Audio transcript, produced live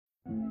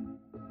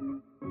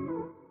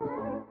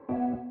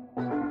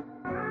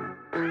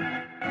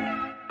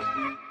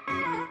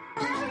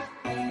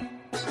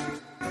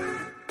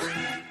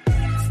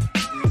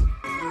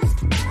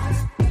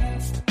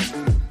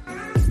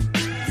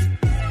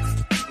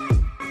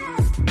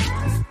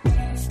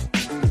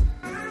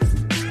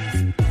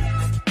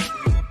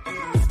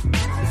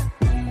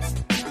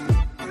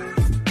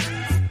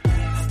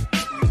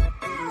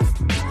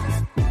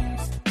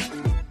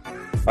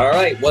All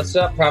right, what's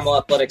up, Primal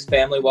Athletics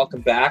family?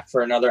 Welcome back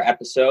for another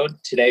episode.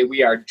 Today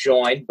we are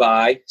joined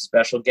by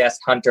special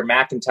guest Hunter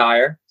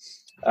McIntyre,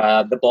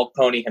 the bulk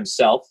pony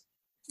himself,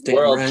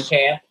 world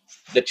champ,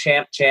 the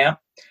champ,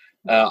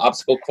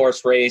 obstacle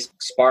course race,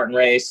 Spartan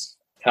race,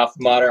 Tough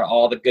Mudder,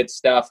 all the good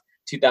stuff,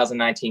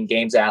 2019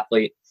 Games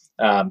athlete.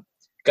 Got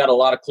a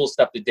lot of cool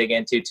stuff to dig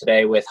into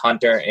today with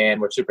Hunter,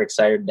 and we're super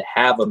excited to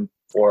have him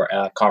for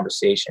a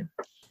conversation.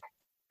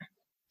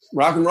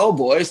 Rock and roll,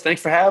 boys.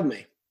 Thanks for having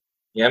me.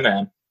 Yeah,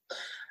 man.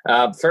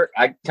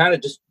 I kind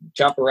of just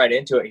jumping right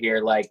into it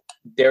here. Like,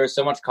 there was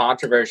so much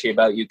controversy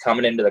about you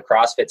coming into the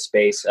CrossFit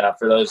space.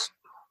 For those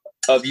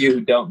of you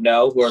who don't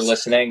know, who are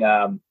listening,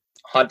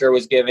 Hunter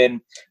was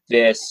given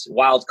this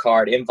wild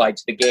card invite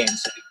to the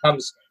games. So he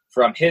comes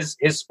from his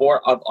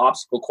sport of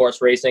obstacle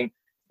course racing,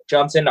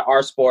 jumps into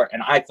our sport,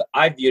 and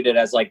I viewed it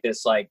as like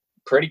this like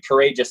pretty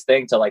courageous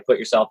thing to like put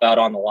yourself out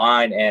on the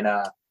line and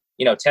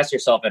test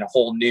yourself in a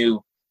whole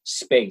new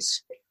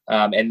space.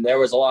 And there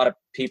was a lot of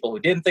people who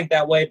didn't think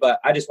that way, but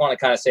I just want to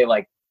kind of say,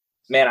 like,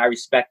 man, I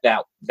respect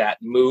that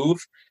move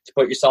to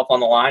put yourself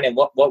on the line. And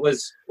what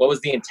was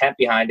the intent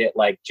behind it?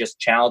 Like, just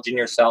challenging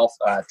yourself,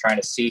 trying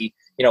to see,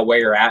 where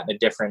you're at in a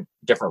different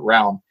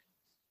realm.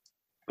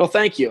 Well,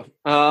 thank you.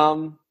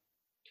 I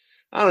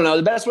don't know.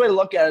 The best way to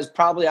look at it is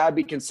probably I'd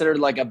be considered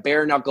like a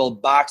bare knuckle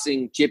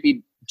boxing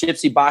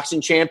gypsy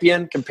boxing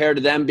champion compared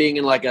to them being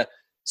in like a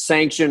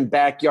sanctioned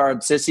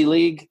backyard sissy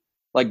league,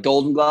 like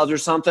Golden Gloves or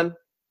something.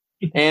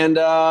 And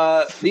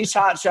these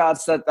hot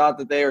shots that thought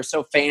that they were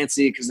so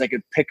fancy because they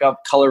could pick up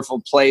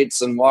colorful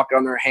plates and walk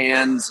on their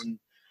hands and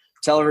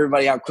tell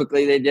everybody how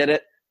quickly they did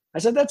it. I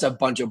said, that's a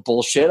bunch of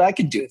bullshit. I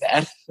could do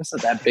that. That's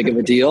not that big of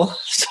a deal.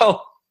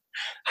 So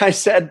I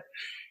said,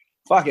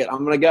 fuck it,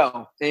 I'm going to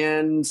go.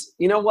 And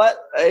you know what?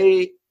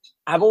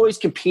 I've always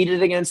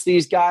competed against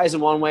these guys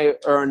in one way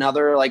or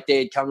another. Like, they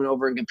had come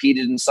over and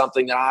competed in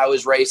something that I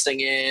was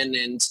racing in.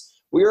 And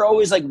we were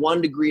always like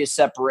 1 degree of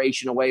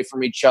separation away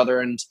from each other.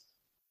 And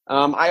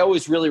I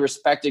always really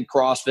respected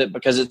CrossFit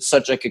because it's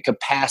such like a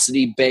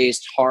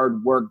capacity-based,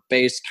 hard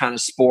work-based kind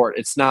of sport.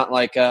 It's not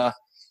like like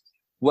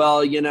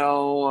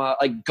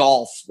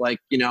golf, like,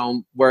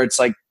 where it's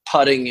like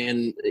putting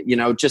and,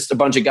 just a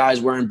bunch of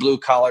guys wearing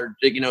blue-collared,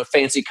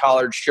 fancy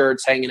collared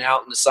shirts hanging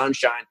out in the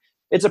sunshine.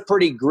 It's a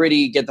pretty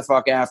gritty, get the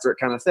fuck after it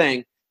kind of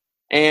thing.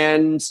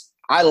 And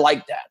I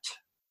like that.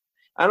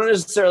 I don't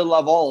necessarily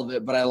love all of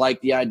it, but I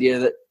like the idea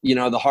that,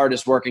 the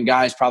hardest working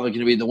guy is probably going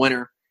to be the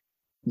winner,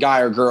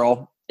 guy or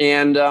girl.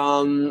 And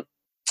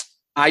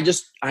I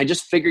just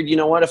figured, you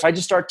know what, if I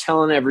just start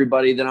telling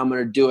everybody that I'm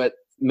going to do it,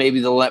 maybe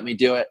they'll let me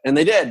do it. And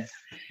they did.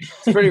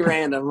 It's pretty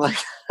random. Like,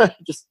 I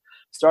just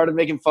started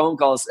making phone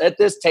calls at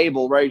this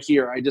table right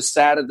here. I just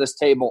sat at this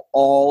table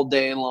all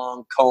day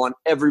long, calling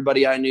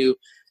everybody I knew,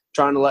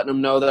 trying to let them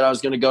know that I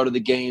was going to go to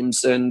the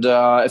games and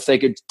if they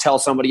could tell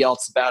somebody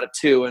else about it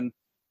too. And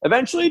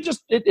eventually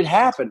just it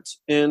happened.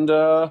 And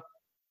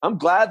I'm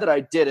glad that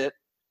I did it.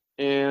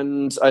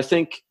 And I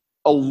think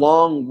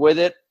along with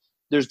it,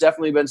 there's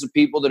definitely been some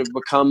people that have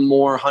become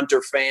more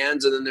Hunter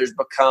fans, and then there's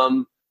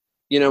become,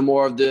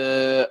 more of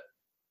the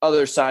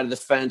other side of the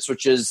fence,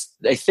 which is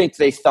I think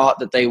they thought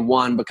that they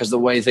won because of the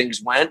way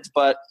things went.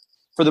 But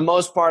for the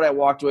most part, I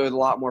walked away with a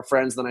lot more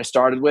friends than I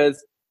started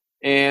with.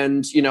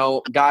 And,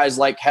 guys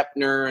like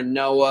Hepner and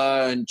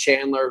Noah and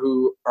Chandler,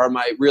 who are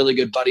my really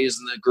good buddies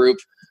in the group,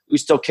 we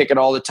still kick it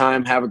all the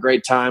time, have a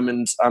great time,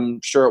 and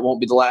I'm sure it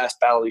won't be the last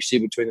battle you see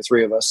between the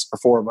three of us or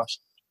four of us.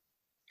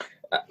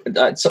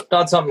 I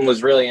thought something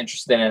was really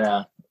interesting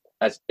it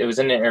was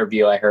in an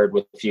interview I heard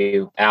with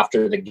you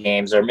after the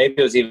games, or maybe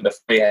it was even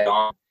before you had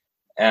on.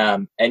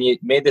 And you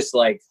made this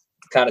like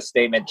kind of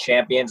statement: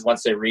 champions,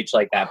 once they reach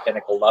like that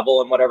pinnacle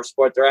level in whatever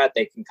sport they're at,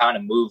 they can kind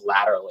of move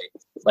laterally.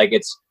 Like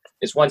it's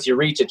once you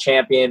reach a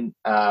champion,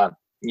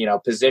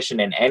 position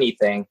in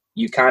anything,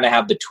 you kind of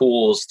have the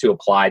tools to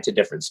apply to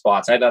different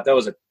spots. I thought that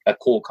was a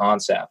cool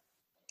concept.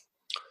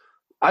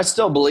 I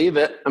still believe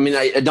it. I mean,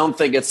 I don't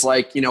think it's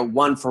like,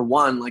 one for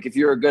one. Like, if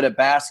you're good at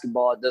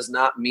basketball, it does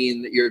not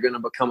mean that you're going to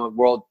become a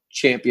world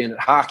champion at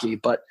hockey.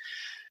 But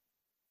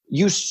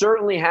you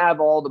certainly have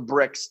all the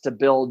bricks to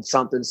build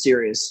something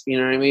serious. You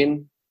know what I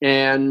mean?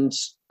 And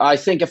I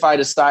think if I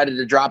decided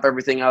to drop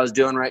everything I was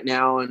doing right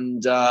now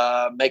and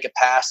make a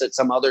pass at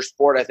some other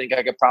sport, I think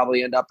I could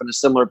probably end up in a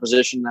similar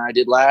position that I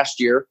did last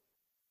year.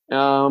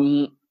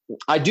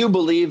 I do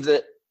believe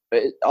that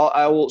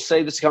I will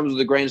say this comes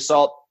with a grain of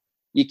salt.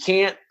 You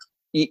can't,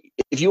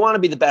 if you want to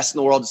be the best in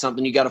the world at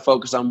something, you got to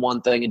focus on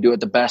one thing and do it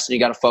the best, and you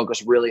got to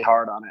focus really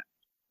hard on it.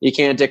 You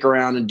can't dick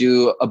around and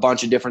do a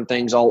bunch of different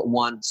things all at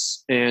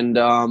once. And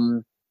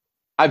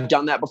I've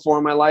done that before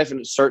in my life, and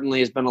it certainly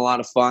has been a lot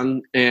of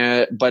fun,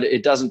 but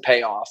it doesn't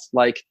pay off.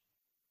 Like,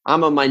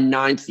 I'm on my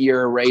 9th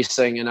year of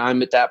racing, and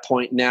I'm at that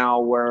point now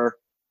where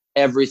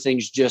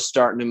everything's just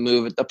starting to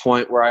move at the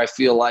point where I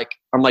feel like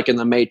I'm like in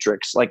the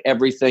Matrix. Like,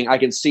 everything, I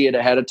can see it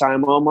ahead of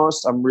time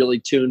almost. I'm really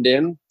tuned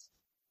in.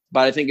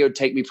 But I think it would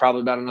take me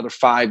probably about another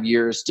 5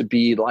 years to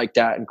be like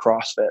that in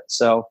CrossFit.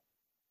 So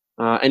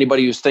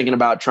anybody who's thinking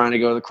about trying to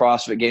go to the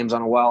CrossFit Games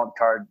on a wild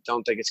card,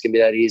 don't think it's going to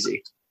be that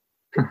easy.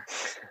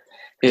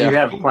 Do you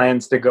have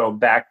plans to go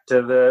back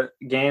to the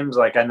games?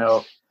 Like, I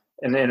know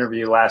in the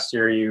interview last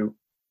year,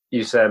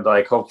 you said,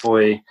 like,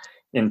 hopefully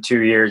in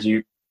 2 years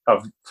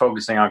of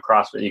focusing on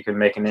CrossFit, you can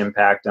make an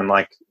impact and,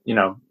 like, you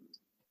know,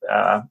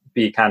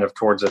 be kind of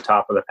towards the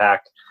top of the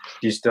pack.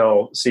 Do you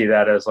still see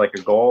that as like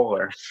a goal,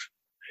 or?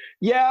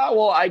 Yeah,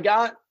 well, I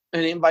got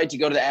an invite to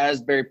go to the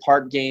Asbury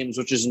Park Games,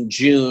 which is in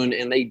June,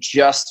 and they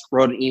just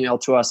wrote an email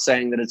to us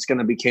saying that it's going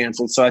to be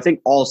canceled. So I think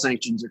all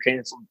sanctions are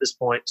canceled at this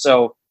point.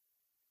 So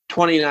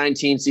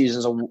 2019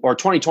 season's or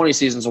 2020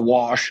 season's a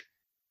wash.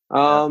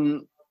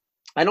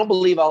 I don't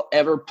believe I'll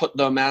ever put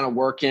the amount of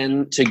work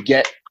in to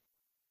get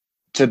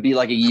to be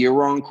like a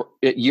year-long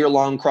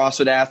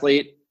CrossFit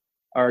athlete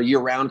or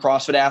year-round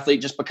CrossFit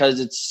athlete, just because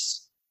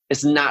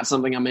it's not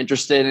something I'm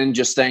interested in,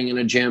 just staying in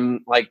a gym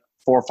like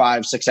 4,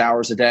 5, 6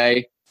 hours a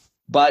day.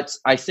 But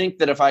I think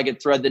that if I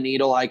could thread the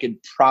needle, I could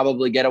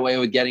probably get away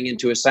with getting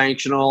into a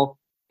sanctional.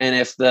 And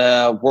if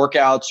the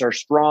workouts are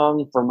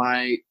strong for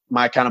my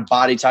kind of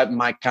body type and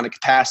my kind of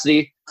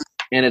capacity,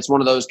 and it's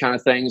one of those kind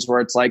of things where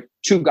it's like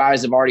 2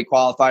 guys have already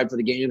qualified for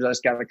the games, I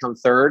just got to come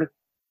third.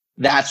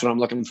 That's what I'm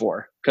looking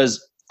for,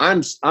 because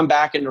I'm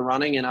back into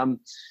running, and I'm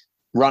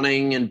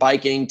running and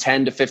biking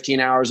 10 to 15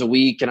 hours a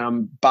week, and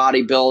I'm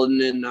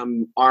bodybuilding, and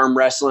I'm arm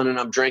wrestling, and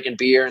I'm drinking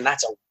beer, and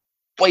that's a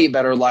way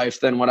better life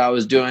than what I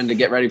was doing to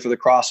get ready for the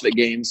CrossFit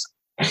Games.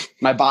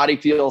 My body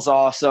feels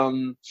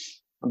awesome.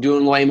 I'm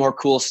doing way more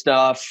cool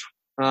stuff.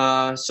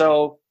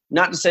 So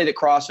not to say that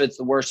CrossFit's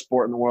the worst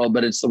sport in the world,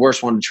 but it's the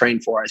worst one to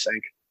train for, I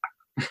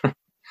think.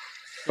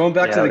 Going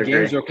back to the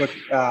games real quick.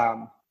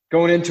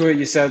 Going into it,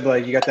 you said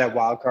like you got that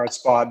wild card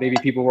spot. Maybe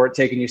people weren't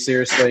taking you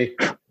seriously.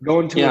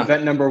 Going to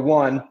event number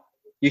 1,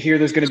 you hear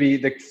the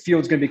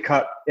field's going to be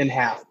cut in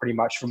half pretty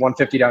much, from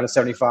 150 down to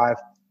 75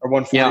 or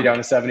 140 down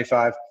to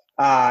 75.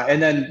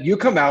 And then you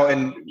come out,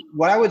 and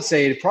what I would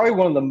say is probably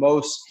one of the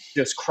most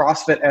just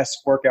CrossFit-esque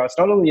workouts,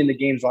 not only in the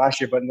games last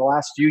year, but in the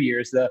last few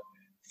years. The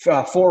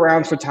 4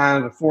 rounds for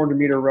time, the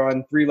 400-meter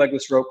run, 3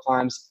 legless rope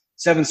climbs,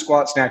 7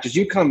 squat snatches.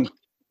 You come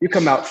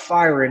out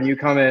firing. You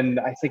come in,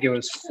 I think it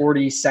was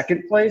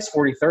 42nd place,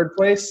 43rd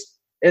place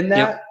in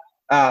that.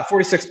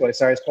 46th place.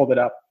 Sorry, I just pulled it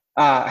up.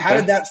 How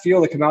did that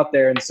feel to come out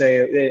there and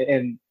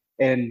say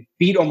and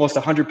beat almost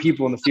 100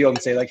 people in the field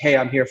and say like, hey,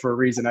 I'm here for a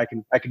reason. I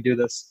can do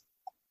this.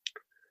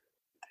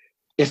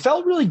 It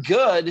felt really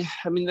good.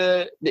 I mean,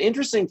 the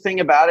interesting thing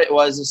about it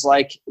is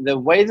like the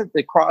way that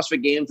the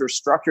CrossFit Games were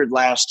structured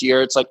last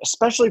year, it's like,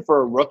 especially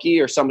for a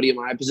rookie or somebody in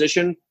my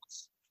position,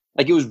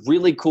 like it was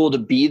really cool to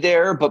be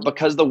there. But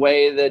because the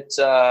way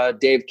that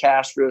Dave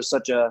Castro is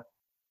such a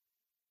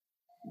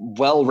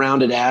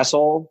well-rounded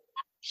asshole,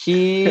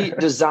 he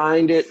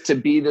designed it to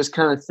be this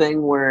kind of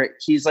thing where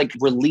he's like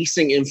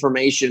releasing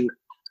information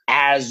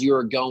as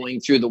you're going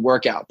through the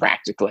workout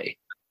practically.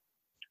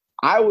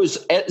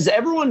 As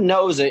everyone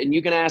knows it, and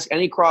you can ask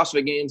any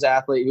CrossFit Games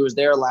athlete who was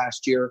there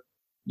last year,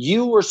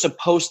 you were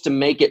supposed to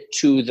make it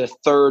to the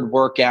 3rd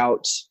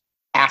workout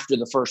after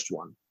the first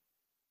one.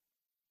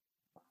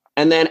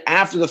 And then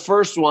after the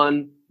first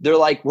one, they're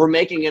like, we're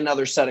making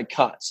another set of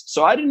cuts.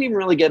 So I didn't even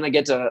really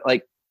get to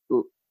like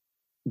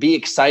be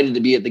excited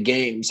to be at the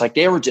games. Like,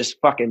 they were just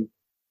fucking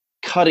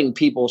cutting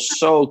people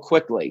so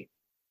quickly.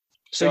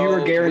 So you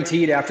were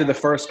guaranteed after the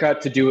first cut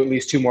to do at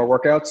least 2 more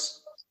workouts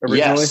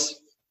originally?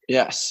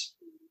 Yes.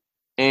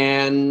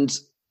 And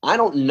I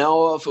don't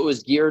know if it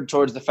was geared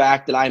towards the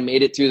fact that I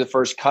made it through the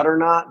first cut or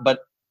not, but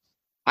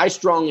I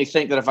strongly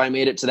think that if I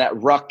made it to that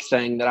ruck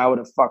thing, that I would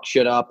have fucked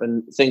shit up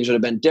and things would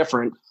have been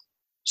different.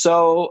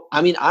 So,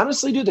 I mean,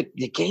 honestly, dude,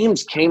 the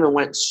games came and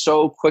went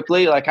so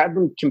quickly. Like, I've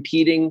been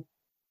competing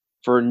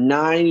for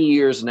 9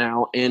 years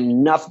now,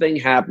 and nothing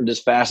happened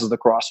as fast as the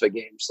CrossFit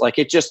Games. Like,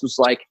 it just was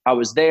like, I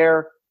was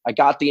there, I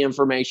got the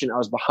information, I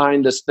was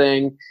behind this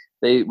thing.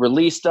 They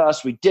released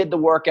us. We did the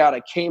workout.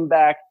 I came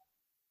back.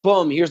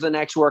 Boom, here's the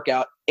next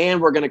workout. And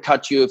we're going to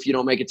cut you if you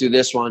don't make it through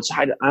this one. So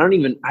I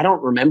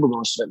don't remember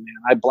most of it, man.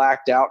 I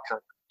blacked out kind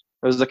of.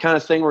 It was the kind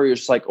of thing where you're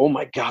just like, oh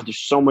my God, there's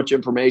so much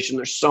information.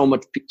 There's so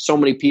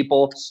many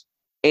people.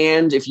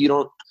 And if you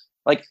don't,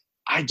 like,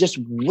 I just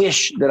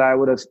wish that I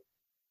would have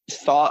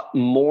thought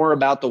more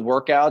about the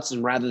workouts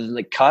and rather than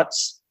the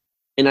cuts.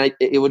 And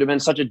it would have been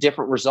such a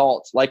different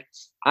result. Like,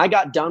 I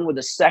got done with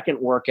the second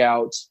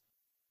workout,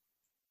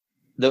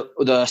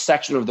 the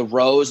section of the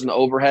rows and the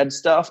overhead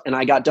stuff, and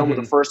I got done with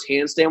the first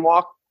handstand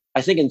walk,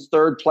 I think in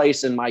 3rd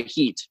place in my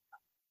heat.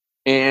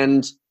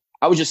 And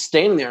I was just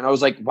standing there and I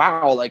was like,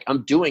 wow, like,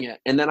 I'm doing it.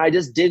 And then I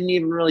just didn't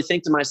even really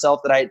think to myself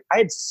that I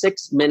had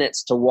 6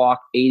 minutes to walk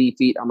 80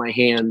 feet on my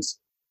hands,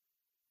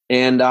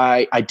 and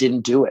I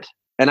didn't do it.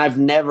 And I've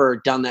never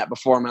done that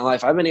before in my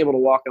life. I've been able to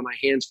walk on my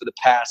hands for the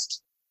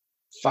past,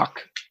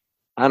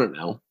 I don't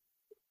know,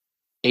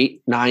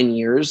 8-9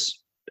 years.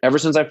 Ever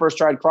since I first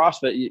tried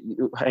CrossFit,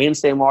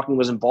 handstand walking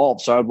was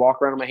involved. So I would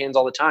walk around on my hands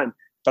all the time,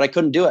 but I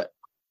couldn't do it.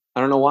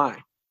 I don't know why.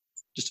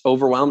 Just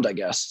overwhelmed, I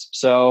guess.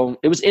 So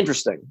it was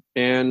interesting.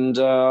 And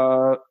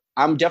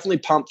I'm definitely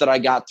pumped that I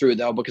got through,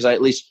 though, because I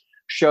at least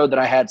showed that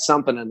I had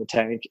something in the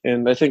tank.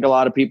 And I think a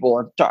lot of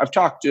people, I've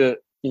talked to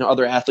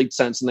other athletes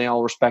since, and they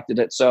all respected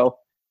it. So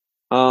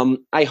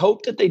I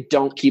hope that they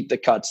don't keep the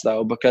cuts,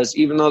 though, because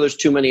even though there's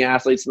too many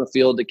athletes in the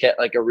field to get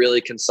like a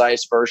really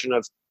concise version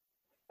of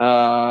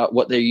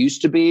what they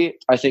used to be,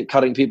 I think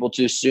cutting people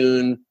too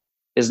soon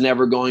is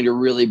never going to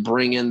really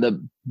bring in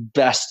the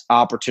best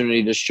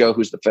opportunity to show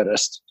who's the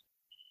fittest.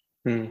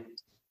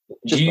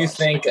 Do you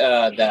think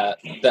that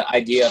the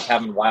idea of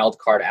having wild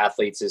card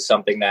athletes is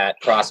something that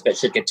CrossFit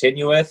should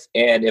continue with?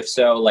 And if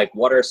so, like,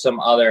 what are some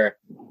other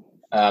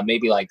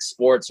maybe like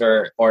sports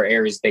or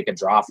areas they could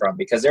draw from?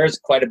 Because there's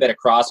quite a bit of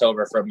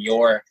crossover from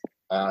your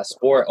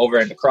sport over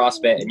into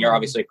CrossFit, and you're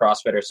obviously a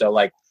CrossFitter. So,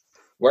 like,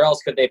 where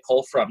else could they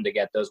pull from to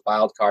get those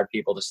wild card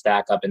people to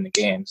stack up in the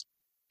games?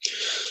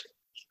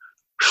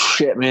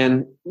 Shit,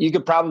 man. You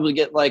could probably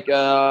get like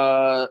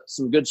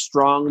some good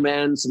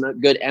strongmen, some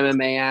good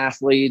MMA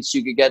athletes.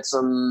 You could get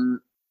some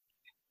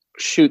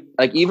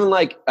even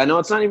like, I know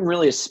it's not even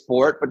really a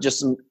sport, but just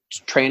some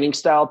training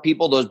style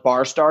people, those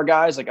bar star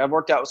guys. Like, I've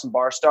worked out with some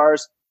bar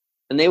stars,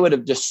 and they would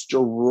have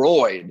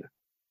destroyed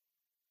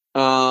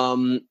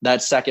that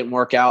second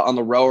workout on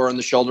the rower and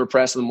the shoulder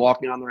press and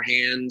walking on their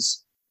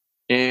hands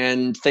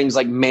and things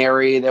like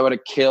Mary, they would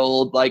have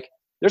killed. Like,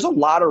 there's a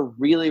lot of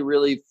really,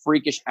 really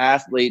freakish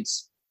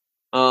athletes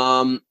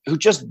who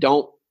just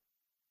don't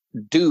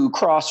do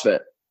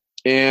CrossFit.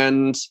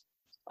 And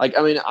like,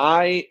 I mean,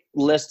 I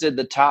listed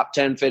the top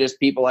 10 fittest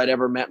people I'd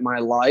ever met in my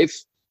life,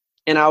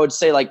 and I would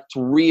say like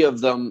 3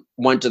 of them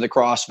went to the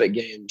CrossFit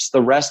Games.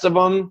 The rest of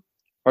them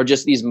are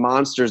just these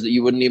monsters that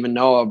you wouldn't even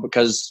know of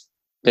because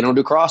they don't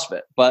do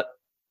CrossFit. But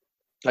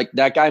like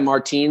that guy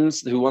Martins,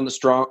 who won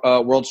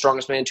the World's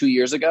Strongest Man 2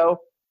 years ago,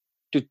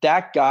 dude,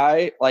 that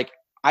guy, like,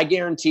 I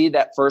guarantee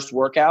that first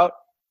workout,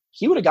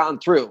 he would have gotten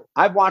through.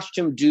 I've watched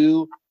him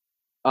do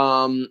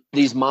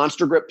these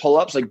monster grip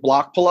pull-ups, like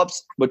block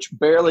pull-ups, which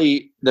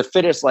barely, the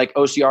fittest like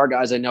OCR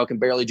guys I know can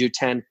barely do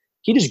 10.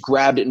 He just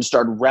grabbed it and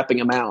started repping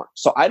them out.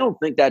 So I don't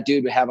think that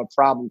dude would have a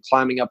problem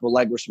climbing up a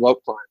legless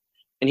rope climb.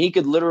 And he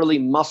could literally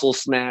muscle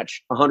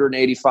snatch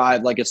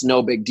 185 like it's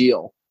no big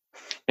deal.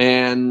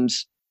 And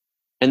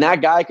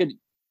that guy could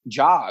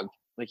jog.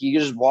 Like, he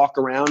could just walk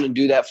around and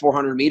do that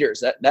 400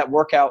 meters. That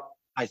workout,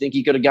 I think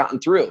he could have gotten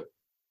through.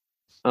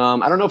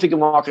 I don't know if he can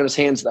walk on his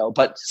hands though,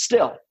 but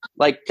still,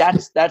 like,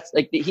 that's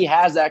like, he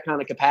has that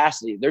kind of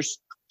capacity. There's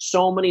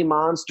so many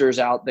monsters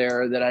out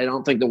there that I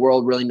don't think the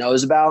world really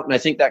knows about. And I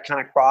think that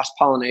kind of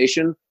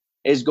cross-pollination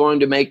is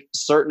going to make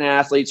certain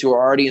athletes who are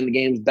already in the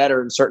games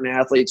better and certain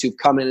athletes who've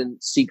come in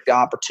and seek the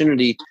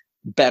opportunity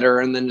better.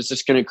 And then it's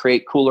just going to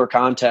create cooler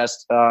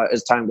contests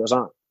as time goes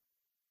on.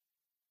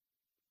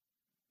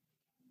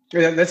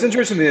 Yeah, that's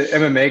interesting. The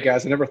MMA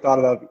guys, I never thought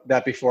about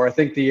that before. I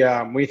think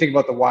when you think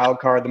about the wild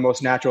card, the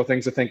most natural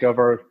things to think of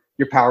are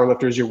your power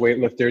lifters, your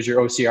weightlifters, your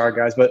OCR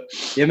guys. But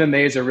the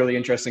MMA is a really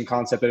interesting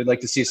concept. I'd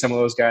like to see some of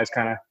those guys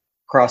kind of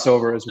cross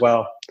over as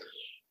well.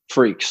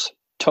 Freaks,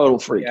 total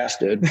freaks,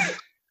 dude.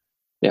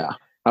 Yeah,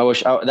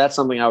 that's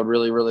something I would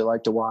really, really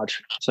like to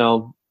watch.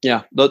 So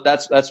yeah,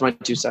 that's my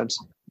 2 cents.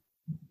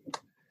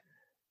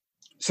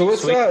 So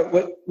let's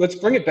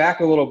bring it back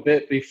a little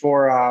bit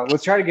before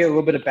let's try to get a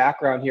little bit of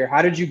background here.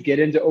 How did you get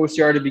into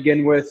OCR to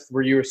begin with?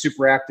 Were you a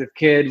super active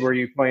kid? Were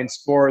you playing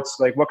sports?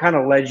 Like, what kind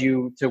of led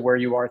you to where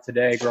you are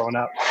today growing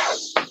up?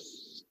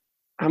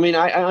 I mean,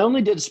 I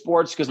only did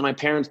sports because my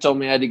parents told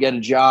me I had to get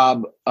a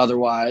job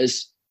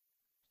otherwise.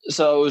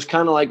 So it was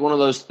kind of like one of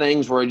those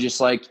things where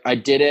I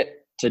did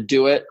it to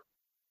do it.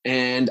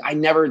 And I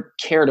never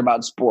cared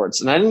about sports.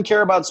 And I didn't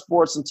care about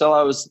sports until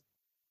I was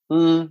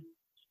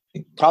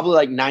probably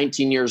like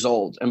 19 years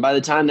old. And by the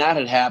time that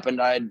had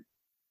happened, I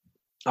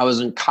was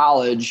in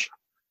college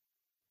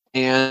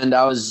and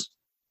I was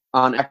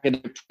on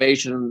academic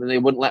probation and they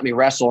wouldn't let me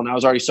wrestle. And I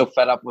was already so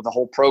fed up with the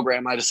whole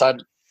program. I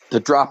decided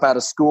to drop out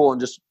of school and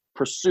just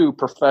pursue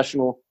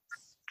professional,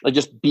 like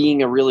just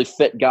being a really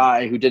fit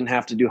guy who didn't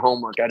have to do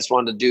homework. I just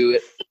wanted to do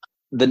it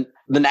the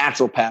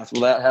natural path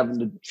without having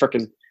to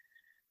freaking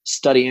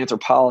study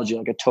anthropology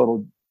like a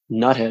total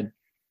nuthead.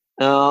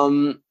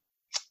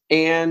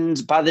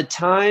 And by the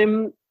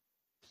time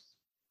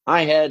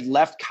I had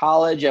left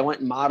college, I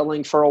went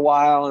modeling for a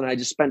while and I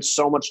just spent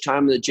so much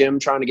time in the gym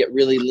trying to get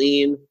really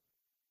lean.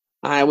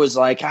 I was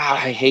like,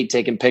 I hate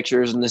taking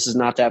pictures and this is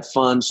not that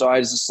fun. So I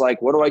was just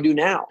like, what do I do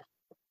now?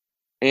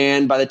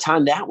 And by the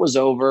time that was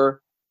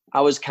over,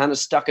 I was kind of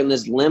stuck in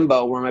this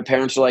limbo where my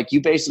parents were like, you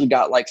basically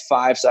got like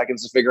 5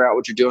 seconds to figure out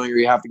what you're doing or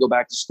you have to go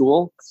back to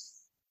school.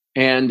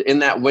 And in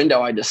that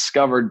window, I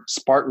discovered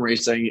Spartan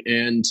racing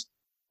and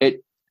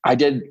I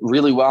did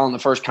really well in the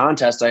first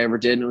contest I ever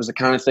did. And it was the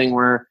kind of thing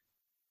where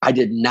I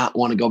did not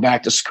want to go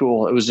back to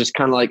school. It was just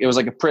kind of like, it was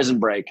like a prison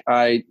break.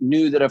 I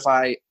knew that if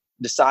I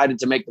decided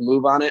to make the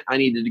move on it, I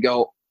needed to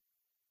go,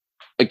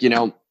 like,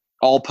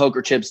 all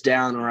poker chips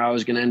down, or I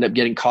was going to end up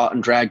getting caught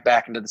and dragged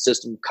back into the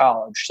system of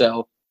college.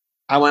 So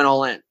I went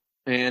all in.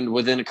 And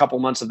within a couple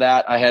months of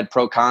that, I had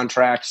pro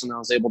contracts and I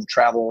was able to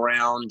travel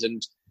around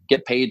and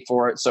get paid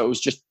for it. So it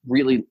was just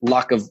really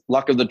luck of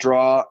the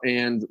draw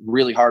and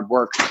really hard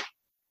work.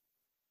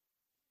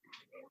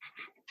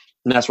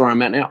 And that's where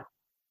I'm at now.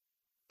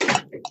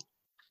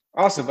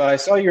 Awesome. I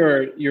saw you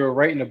were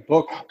writing a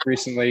book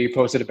recently. You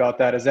posted about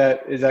that. Is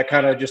that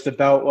kind of just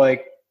about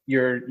like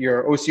your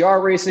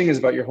OCR racing? Is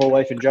about your whole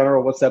life in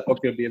general? What's that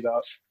book going to be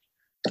about?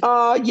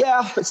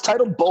 Yeah, it's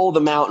titled Bull of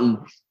the Mountain.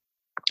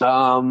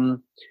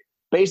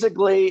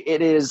 Basically,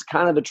 it is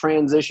kind of the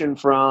transition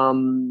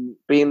from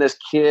being this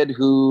kid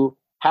who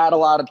had a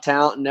lot of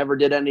talent and never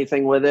did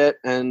anything with it,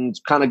 and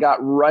kind of got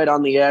right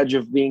on the edge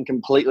of being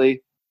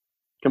completely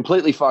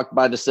fucked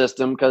by the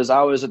system, because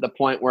I was at the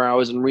point where I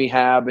was in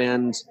rehab,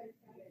 and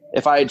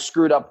if I had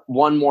screwed up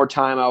one more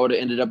time, I would have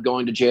ended up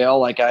going to jail.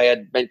 Like, I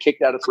had been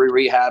kicked out of 3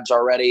 rehabs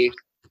already,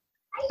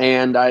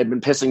 and I had been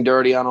pissing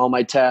dirty on all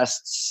my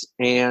tests,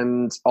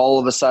 and all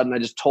of a sudden I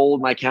just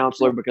told my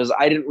counselor, because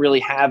I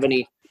didn't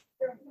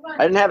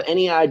have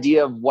any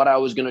idea of what I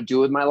was going to do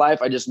with my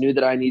life. I just knew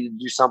that I needed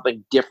to do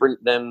something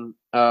different than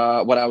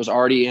what I was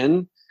already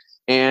in.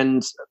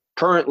 And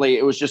currently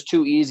it was just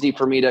too easy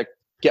for me to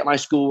get my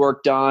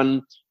schoolwork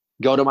done,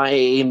 go to my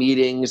AA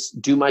meetings,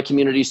 do my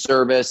community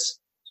service.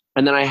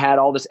 And then I had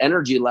all this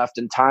energy left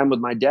and time with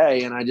my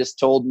day. And I just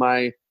told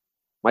my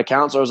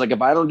counselor, I was like,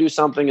 if I don't do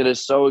something that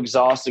is so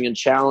exhausting and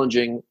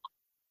challenging,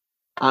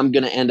 I'm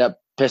going to end up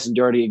pissing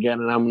dirty again,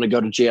 and I'm going to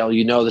go to jail.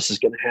 This is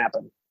going to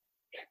happen.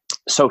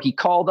 So he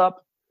called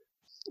up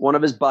one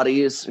of his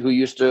buddies who he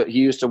used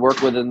to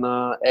work with in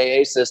the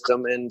AA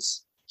system, and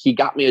he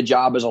got me a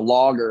job as a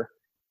logger.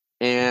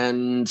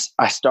 And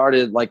I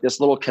started, like, this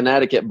little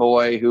Connecticut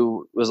boy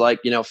who was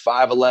like,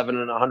 5'11"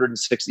 and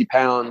 160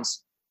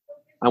 pounds.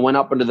 I went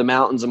up into the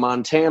mountains of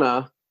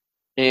Montana,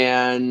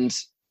 and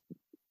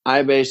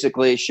I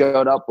basically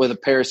showed up with a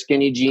pair of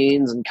skinny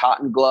jeans and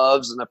cotton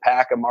gloves and a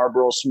pack of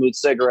Marlboro Smooth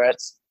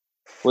cigarettes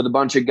with a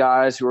bunch of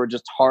guys who were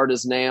just hard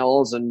as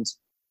nails. And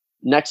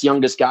next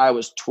youngest guy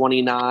was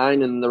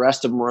 29, and the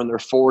rest of them were in their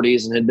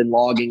 40s and had been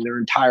logging their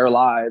entire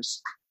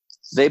lives.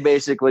 They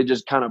basically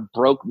just kind of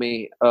broke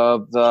me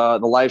of the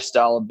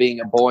lifestyle of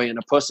being a boy and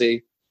a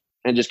pussy,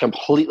 and just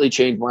completely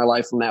changed my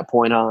life from that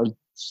point on.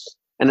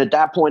 And at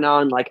that point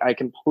on, like, I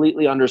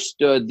completely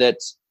understood that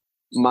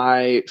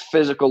my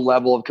physical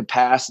level of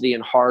capacity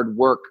and hard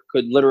work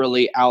could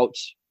literally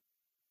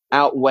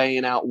outweigh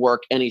and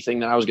outwork anything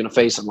that I was going to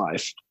face in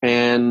life.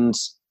 And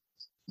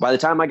by the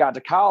time I got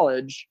to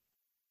college,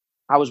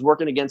 I was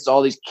working against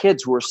all these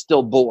kids who were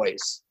still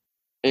boys,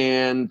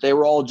 and they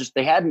were all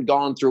they hadn't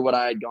gone through what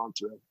I had gone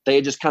through. They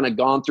had just kind of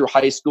gone through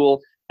high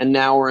school, and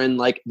now we're in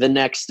like the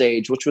next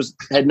stage, which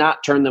had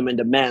not turned them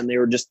into men. They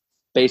were just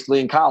basically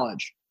in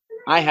college.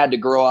 I had to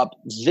grow up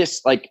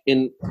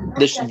in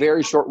this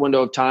very short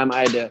window of time. I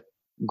had to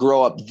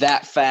grow up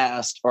that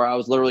fast, or I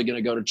was literally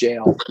going to go to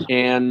jail.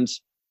 And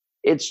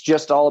it's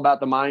just all about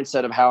the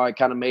mindset of how I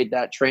kind of made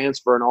that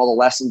transfer, and all the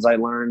lessons I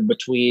learned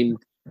between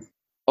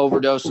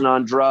overdosing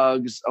on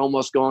drugs,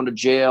 almost going to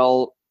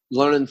jail,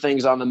 learning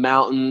things on the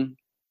mountain,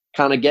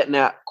 kind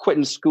of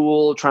quitting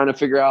school, trying to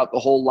figure out the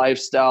whole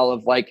lifestyle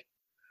of like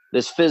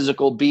this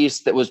physical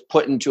beast that was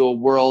put into a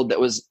world that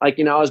was like,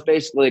 I was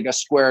basically like a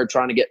square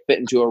trying to get fit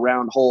into a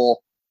round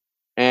hole.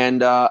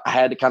 And I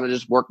had to kind of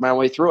just work my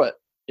way through it.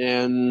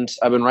 And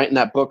I've been writing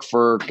that book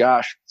for,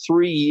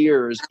 3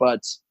 years,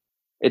 but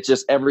it's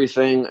just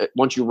everything.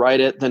 Once you write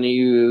it, then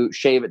you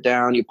shave it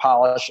down, you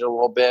polish it a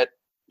little bit,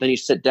 then you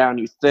sit down,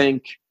 you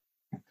think,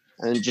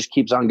 and it just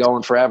keeps on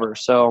going forever.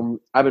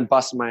 So I've been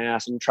busting my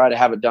ass and try to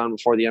have it done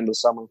before the end of the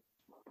summer.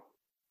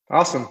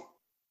 Awesome.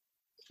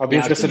 I'll be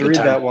interested to read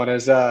that one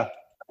as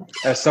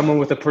someone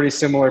with a pretty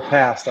similar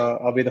past.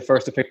 I'll be the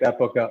first to pick that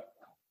book up.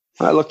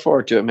 I look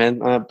forward to it,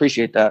 man. I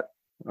appreciate that.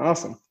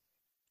 Awesome.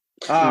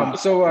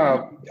 So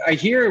I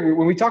hear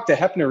when we talked to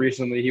Hefner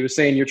recently, he was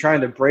saying you're trying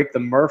to break the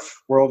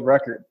Murph world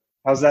record.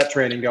 How's that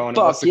training going?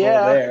 Fuck, what's the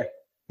goal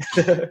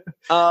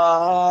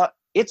there?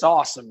 It's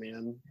awesome,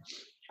 man.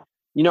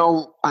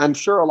 I'm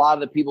sure a lot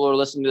of the people who are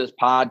listening to this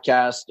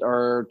podcast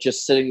are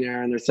just sitting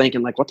there and they're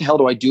thinking, like, what the hell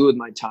do I do with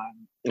my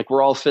time? Like,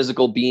 we're all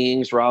physical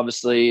beings. We're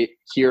obviously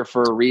here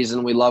for a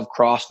reason. We love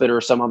CrossFit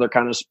or some other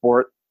kind of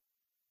sport.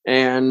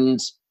 And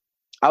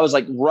I was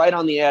like right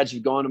on the edge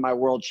of going to my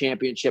world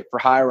championship for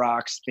High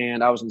Rocks,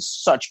 and I was in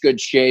such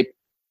good shape.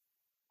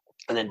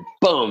 And then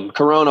boom,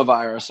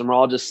 coronavirus. And we're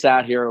all just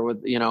sat here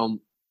with,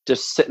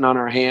 just sitting on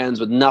our hands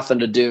with nothing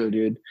to do,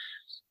 dude.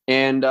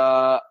 And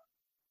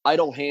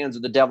idle hands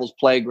are the devil's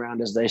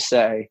playground, as they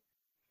say.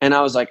 And I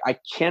was like, I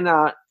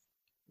cannot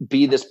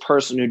be this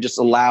person who just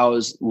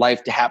allows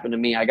life to happen to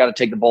me. I got to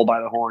take the bull by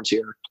the horns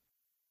here.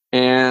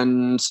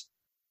 And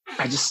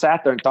I just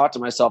sat there and thought to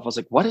myself, I was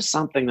like, what is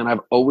something that I've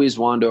always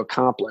wanted to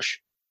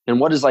accomplish? and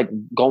what is like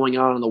going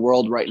on in the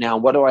world right now?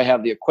 What do I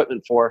have the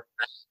equipment for?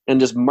 And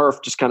just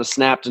Murph just kind of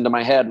snapped into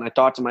my head. And I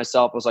thought to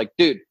myself, I was like,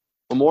 dude,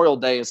 Memorial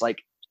Day is like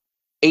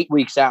 8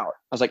 weeks out.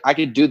 I was like, I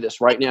could do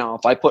this right now.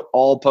 If I put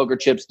all poker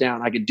chips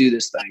down, I could do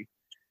this thing.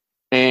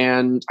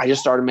 And I just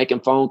started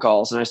making phone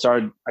calls, and I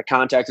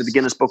contacted the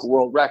Guinness Book of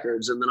World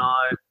Records, and then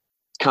I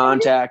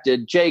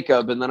contacted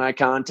Jacob, and then I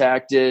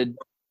contacted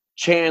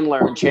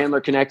Chandler, and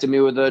Chandler connected me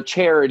with a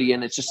charity,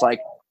 and it's just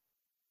like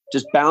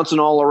just bouncing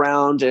all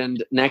around.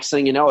 And next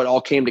thing you know, it all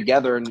came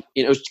together. And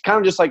it was kind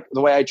of just like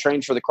the way I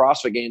trained for the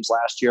CrossFit Games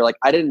last year. Like,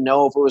 I didn't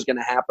know if it was going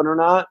to happen or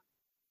not,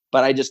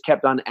 but I just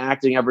kept on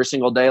acting every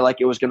single day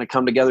like it was going to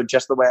come together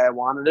just the way I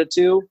wanted it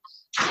to.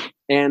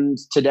 And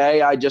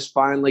today I just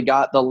finally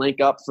got the link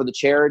up for the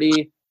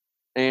charity,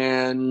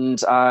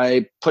 and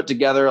I put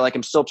together, like,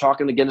 I'm still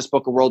talking to Guinness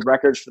Book of World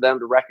Records for them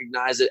to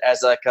recognize it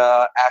as like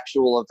a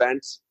actual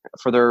event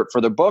for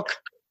their book.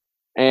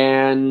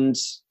 And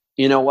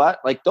you know what?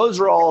 Like, those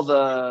are all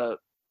the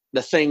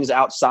things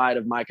outside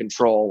of my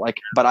control. Like,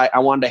 but I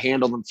wanted to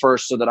handle them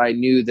first so that I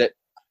knew that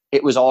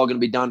it was all going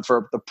to be done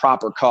for the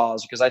proper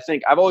cause. Because I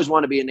think I've always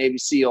wanted to be a Navy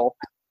SEAL.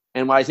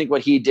 And I think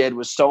what he did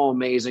was so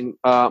amazing.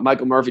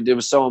 Michael Murphy did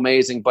was so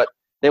amazing, but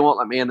they won't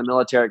let me in the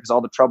military because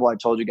all the trouble I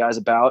told you guys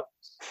about.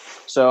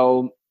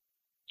 So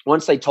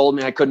once they told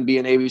me I couldn't be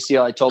a Navy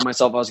SEAL, I told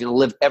myself I was going to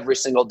live every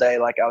single day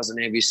like I was a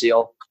Navy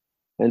SEAL.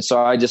 And so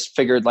I just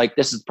figured, like,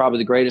 this is probably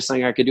the greatest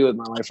thing I could do with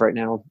my life right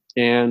now.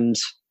 And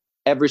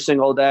every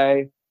single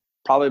day,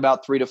 probably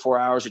about 3 to 4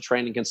 hours of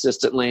training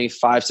consistently,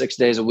 5-6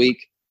 days a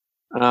week.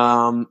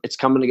 It's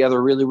coming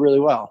together really, really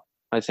well.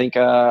 I think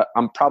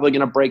I'm probably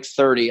going to break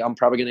 30. I'm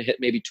probably going to hit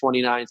maybe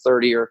 29,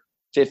 30 or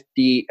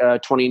 50,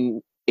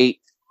 28,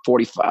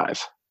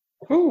 45.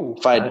 Ooh,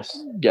 if I had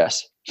to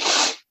guess.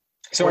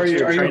 So what's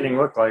your training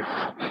look like?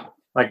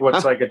 Like,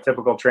 what's like a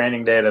typical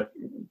training day to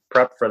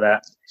prep for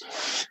that?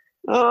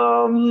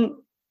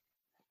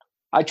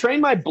 I train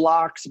my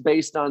blocks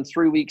based on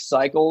 3-week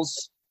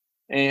cycles,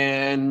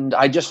 and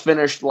I just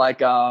finished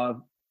like a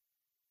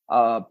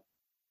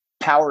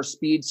power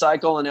speed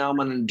cycle, and now I'm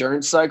on an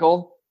endurance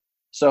cycle.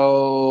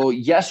 So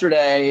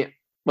yesterday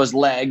was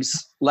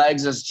legs.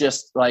 Legs is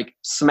just like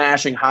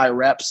smashing high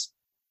reps,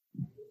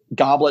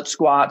 goblet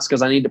squats,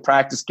 because I need to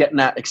practice getting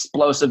that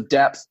explosive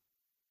depth.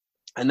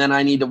 And then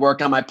I need to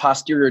work on my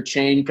posterior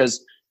chain,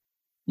 because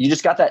you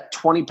just got that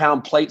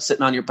 20-pound plate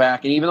sitting on your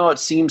back. And even though it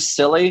seems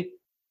silly,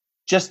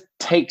 just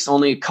takes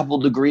only a couple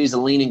degrees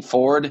of leaning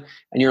forward,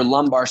 and your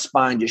lumbar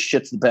spine just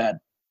shits the bed.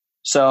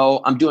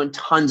 So I'm doing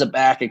tons of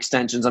back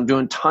extensions. I'm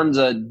doing tons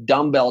of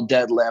dumbbell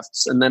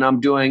deadlifts. And then I'm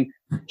doing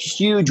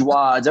huge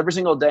WODs. Every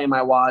single day, my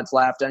WODs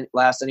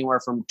last anywhere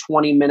from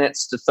 20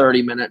 minutes to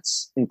 30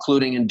 minutes,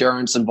 including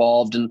endurance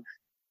involved and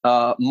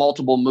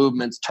multiple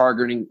movements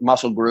targeting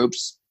muscle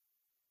groups.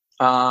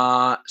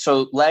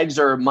 So legs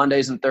are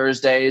Mondays and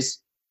Thursdays.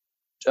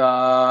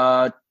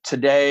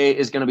 Today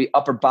is going to be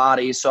upper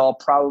body. So I'll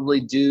probably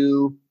I'm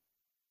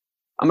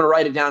going to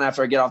write it down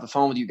after I get off the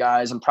phone with you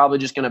guys. I'm probably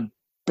just going to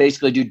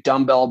basically do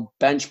dumbbell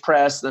bench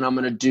press. Then I'm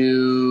going to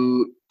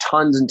do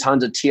tons and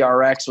tons of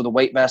TRX with a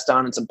weight vest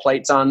on and some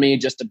plates on me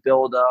just to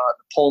build the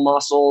pull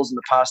muscles and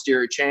the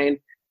posterior chain.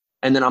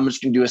 And then I'm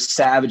just going to do a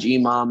savage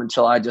EMOM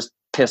until I just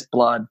piss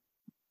blood.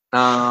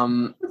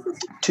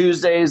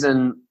 Tuesdays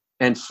and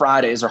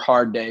Fridays are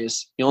hard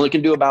days. You only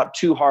can do about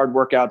 2 hard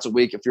workouts a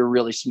week if you're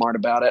really smart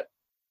about it.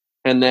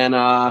 And then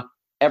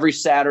every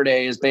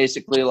Saturday is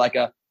basically like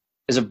a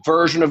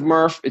version of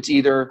Murph. It's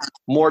either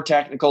more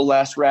technical,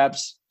 less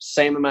reps,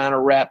 same amount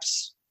of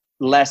reps,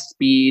 less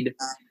speed,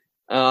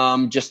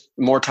 just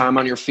more time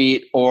on your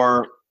feet,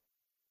 or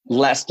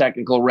less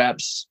technical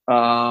reps,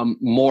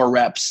 more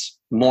reps,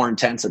 more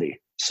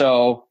intensity.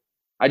 So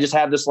I just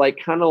have this like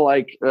kind of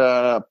like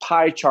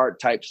pie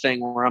chart type thing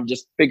where I'm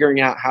just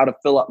figuring out how to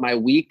fill up my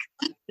week.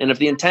 And if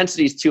the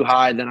intensity is too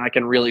high, then I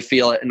can really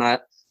feel it. And I'll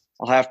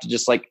have to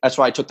just like, that's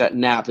why I took that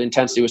nap. The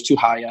intensity was too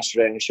high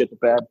yesterday and I shit the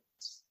bed.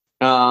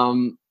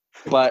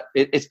 But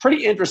it's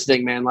pretty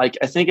interesting, man. Like,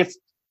 I think it's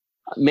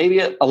maybe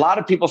a lot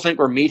of people think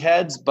we're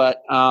meatheads,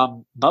 but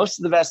most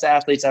of the best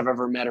athletes I've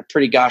ever met are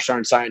pretty gosh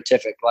darn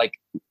scientific. Like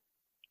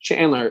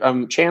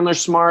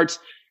Chandler's smart,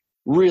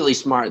 really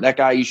smart. That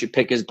guy, you should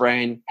pick his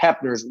brain.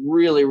 Hepner's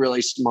really,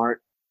 really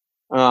smart.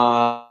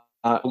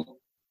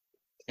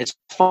 It's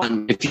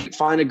fun. If you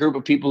find a group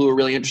of people who are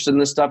really interested in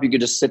this stuff, you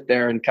could just sit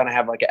there and kind of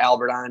have like an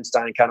Albert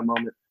Einstein kind of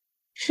moment.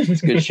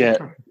 It's good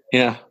shit.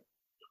 Yeah.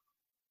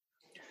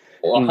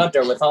 Well,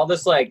 Hunter, with all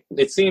this, like,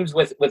 it seems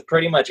with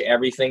pretty much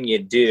everything you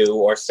do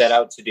or set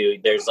out to do,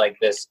 there's like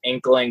this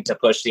inkling to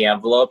push the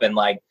envelope, and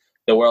like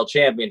the world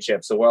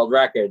championships, the world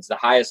records, the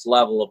highest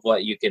level of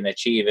what you can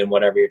achieve in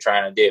whatever you're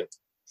trying to do.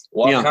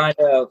 What kind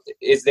of,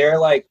 is there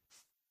like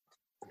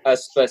a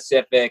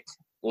specific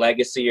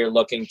legacy you're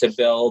looking to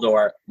build,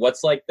 or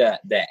what's like the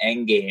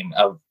end game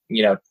of,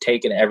 you know,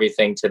 taking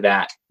everything to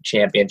that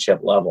championship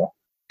level?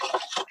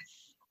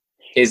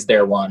 Is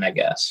there one, I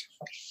guess?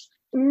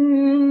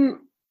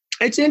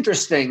 It's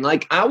interesting.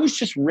 Like, I was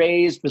just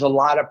raised with a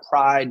lot of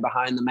pride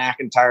behind the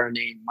McIntyre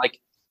name. Like,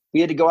 we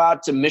had to go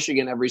out to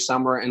Michigan every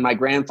summer, and my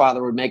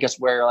grandfather would make us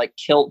wear like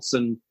kilts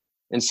and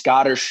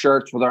Scottish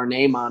shirts with our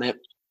name on it.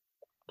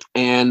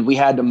 And we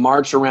had to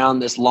march around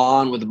this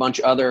lawn with a bunch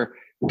of other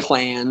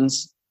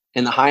clans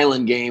in the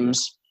Highland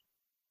Games.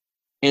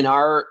 And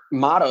our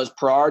motto is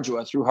Pro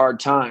Ardua, through hard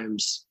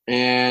times.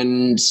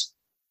 And,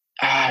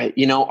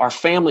 our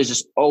family's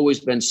just always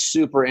been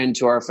super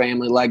into our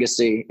family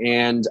legacy.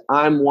 And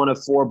I'm one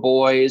of 4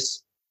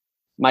 boys.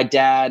 My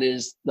dad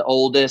is the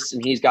oldest,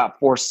 and he's got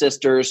 4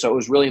 sisters. So it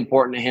was really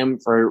important to him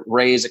to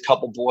raise a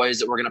couple boys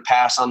that were going to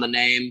pass on the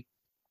name.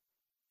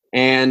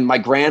 And my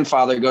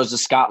grandfather goes to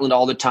Scotland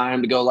all the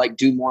time to go like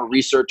do more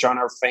research on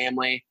our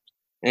family.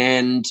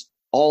 And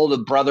all the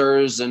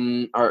brothers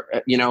and a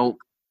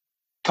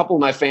couple of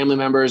my family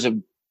members have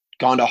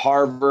gone to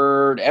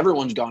Harvard.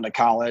 Everyone's gone to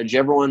college.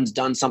 Everyone's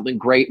done something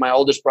great. My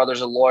oldest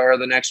brother's a lawyer.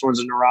 The next one's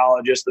a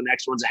neurologist. The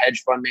next one's a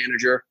hedge fund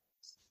manager.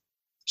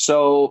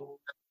 So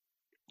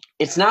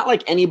it's not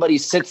like anybody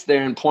sits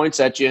there and points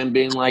at you and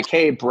being like,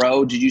 hey,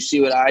 bro, did you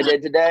see what I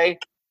did today?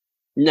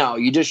 No,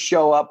 you just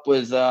show up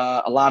with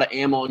a lot of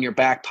ammo in your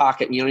back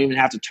pocket, and you don't even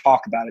have to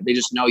talk about it. They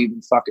just know you've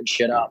been fucking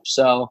shit up.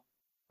 So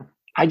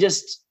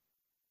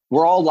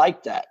we're all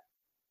like that.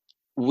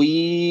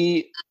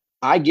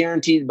 I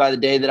guarantee by the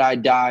day that I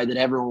die that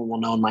everyone will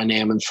know my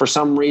name. And for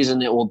some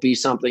reason, it will be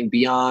something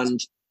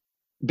beyond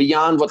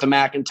what the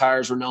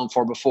McIntyres were known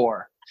for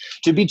before.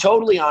 To be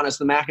totally honest,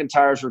 the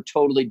McIntyres were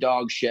totally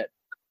dog shit.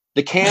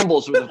 The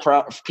Campbells were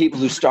the people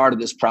who started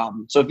this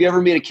problem. So if you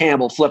ever meet a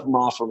Campbell, flip them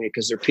off for me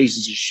because they're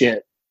pieces of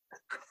shit.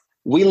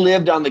 We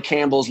lived on the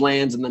Campbells'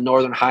 lands in the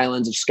Northern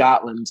Highlands of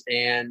Scotland,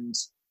 and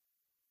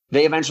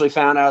they eventually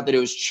found out that it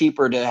was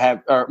cheaper to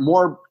have, or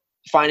more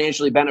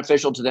financially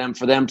beneficial to them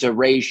for them to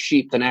raise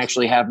sheep than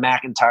actually have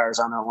McIntyres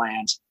on their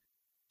lands.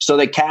 So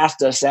they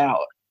cast us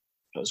out,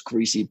 those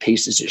greasy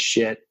pieces of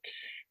shit.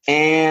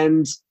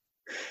 And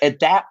at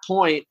that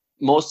point,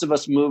 most of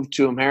us moved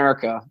to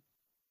America.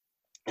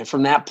 And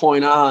from that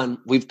point on,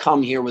 we've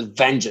come here with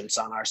vengeance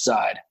on our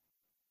side.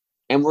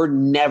 And we're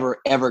never,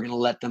 ever going to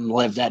let them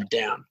live that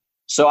down.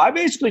 So I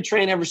basically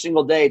train every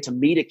single day to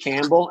meet a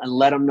Campbell and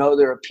let them know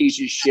they're a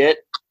piece of shit.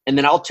 And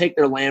then I'll take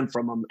their land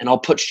from them and I'll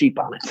put sheep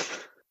on it.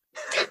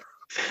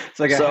 It's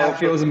like a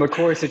Hatfields and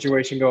McCoy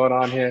situation going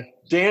on here.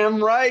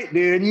 Damn right,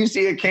 dude. You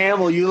see a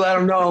Campbell, you let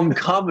them know I'm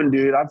coming,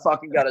 dude. I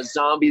fucking got a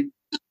zombie,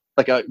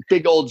 like a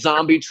big old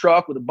zombie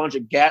truck with a bunch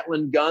of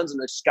Gatling guns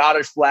and a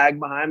Scottish flag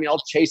behind me.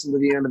 I'll chase them to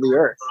the end of the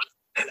earth.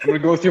 I'm going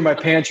to go through my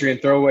pantry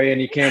and throw away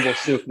any Campbell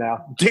soup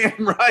now.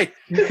 Damn right.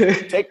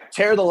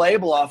 Tear the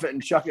label off it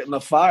and chuck it in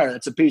the fire.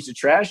 That's a piece of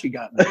trash you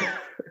got there.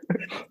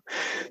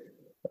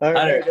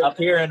 Right. Up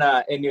here in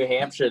New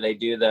Hampshire, they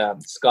do the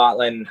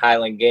Scotland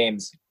Highland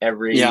Games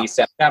every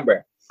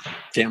September.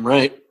 Damn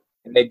right.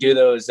 And they do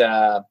those,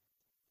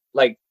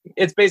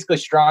 it's basically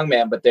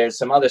strongman, but there's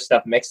some other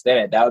stuff mixed in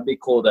it. That would be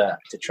cool to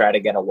try to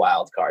get a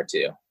wild card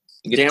too.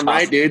 Damn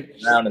right, dude.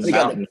 Around in the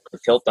mountain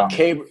with tilt on.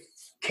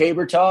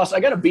 Caber toss. I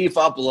got to beef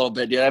up a little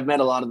bit, dude. I've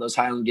met a lot of those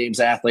Highland Games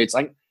athletes.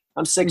 I'm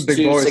 6'2",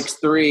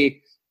 6'3",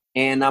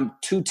 and I'm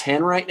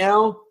 210 right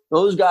now.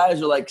 Those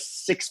guys are like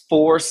 6'4",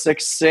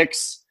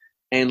 6'6",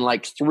 and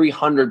like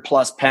 300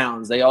 plus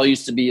pounds. They all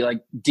used to be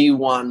like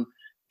D1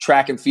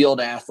 track and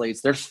field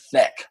athletes. They're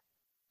thick.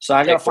 So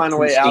I got to find a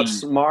way to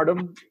outsmart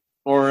them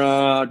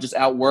or just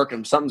outwork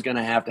them. Something's going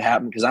to have to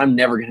happen because I'm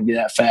never going to be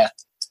that fat.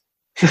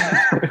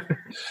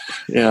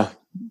 Yeah.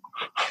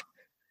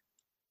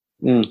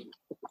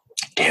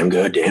 Damn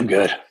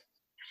good.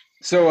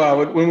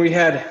 So when we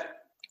had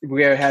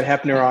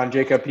Hepner on,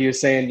 Jacob, he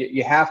was saying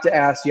you have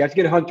to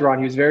get Hunter on.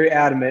 He was very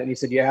adamant, and he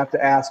said you have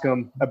to ask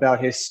him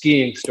about his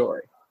skiing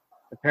story.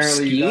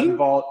 Apparently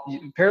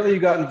you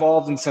got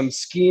involved in some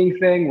skiing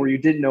thing where you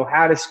didn't know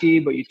how to ski,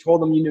 but you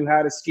told them you knew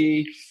how to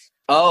ski.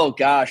 Oh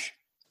gosh.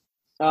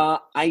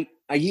 I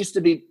used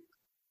to be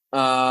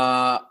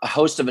a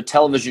host of a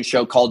television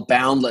show called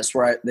Boundless,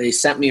 where they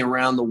sent me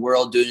around the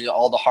world doing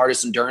all the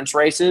hardest endurance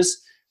races.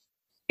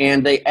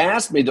 And they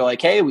asked me, they're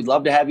like, hey, we'd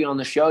love to have you on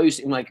the show. You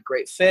seem like a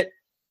great fit.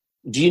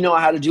 Do you know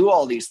how to do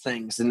all these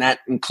things? And that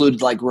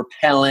included like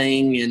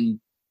rappelling and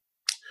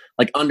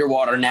like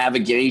underwater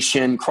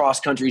navigation,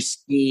 cross-country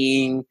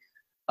skiing.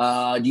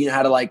 Do you know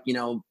how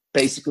to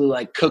basically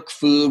like cook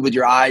food with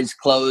your eyes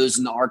closed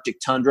in the Arctic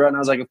tundra? And I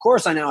was like, of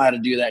course I know how to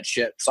do that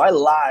shit. So I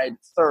lied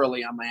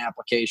thoroughly on my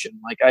application.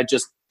 Like I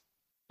just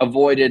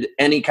avoided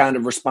any kind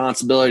of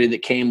responsibility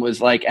that came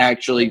with like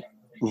actually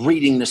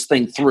reading this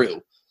thing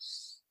through.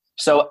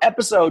 So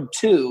episode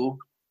 2,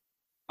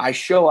 I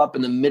show up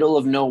in the middle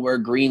of nowhere,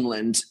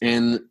 Greenland,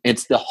 and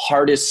it's the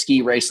hardest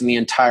ski race in the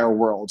entire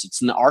world.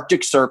 It's in the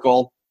Arctic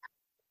Circle,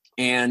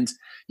 and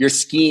you're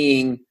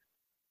skiing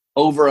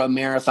over a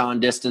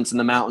marathon distance in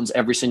the mountains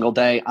every single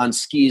day on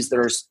skis that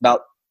are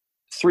about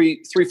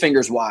three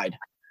fingers wide.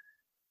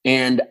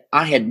 And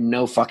I had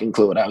no fucking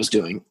clue what I was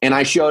doing. And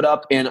I showed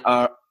up in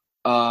a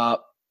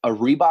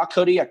Reebok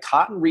hoodie, a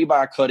cotton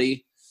Reebok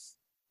hoodie,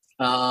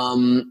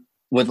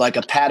 with like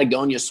a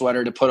Patagonia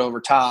sweater to put over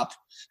top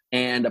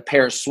and a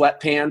pair of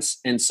sweatpants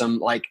and some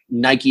like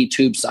Nike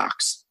tube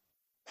socks.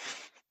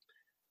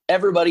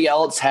 everybody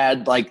else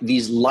had like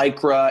these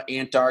Lycra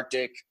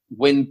Antarctic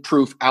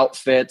windproof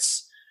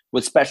outfits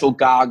with special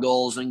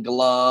goggles and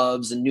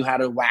gloves and knew how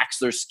to wax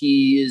their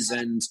skis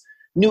and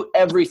knew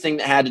everything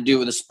that had to do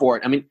with the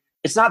sport. I mean,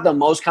 it's not the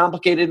most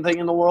complicated thing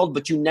in the world,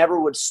 but you never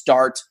would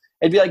start.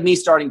 It'd be like me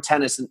starting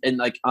tennis and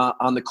like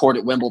on the court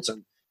at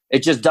Wimbledon.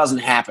 It just doesn't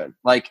happen.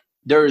 Like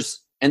there's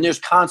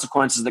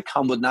consequences that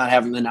come with not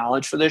having the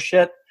knowledge for this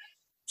shit.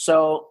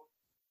 So,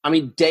 I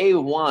mean, day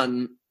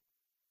one,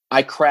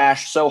 I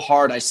crashed so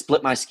hard I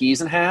split my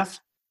skis in half.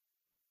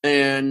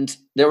 And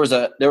there was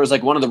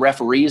like one of the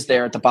referees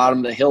there at the bottom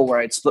of the hill where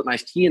I'd split my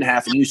ski in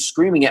half, and he was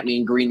screaming at me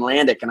in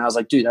Greenlandic. And I was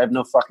like, dude, I have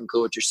no fucking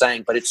clue what you're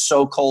saying, but it's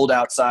so cold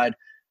outside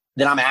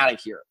that I'm out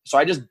of here. So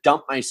I just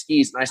dumped my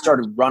skis and I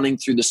started running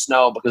through the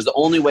snow, because the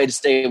only way to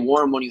stay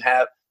warm when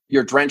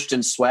you're drenched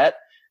in sweat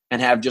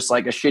and have just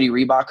like a shitty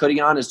Reebok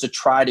hoodie on is to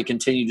try to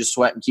continue to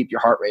sweat and keep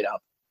your heart rate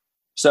up.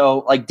 So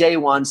like day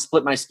one,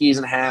 split my skis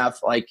in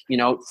half, like, you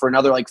know, for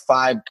another like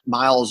 5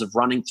 miles of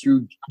running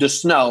through the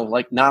snow,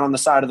 like not on the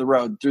side of the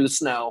road, through the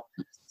snow.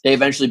 They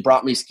eventually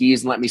brought me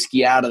skis and let me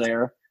ski out of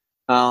there.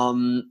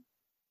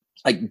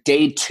 Like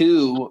day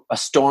two, a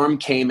storm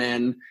came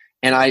in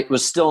and I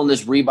was still in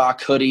this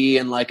Reebok hoodie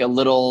and like a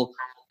little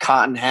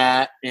cotton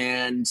hat.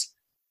 And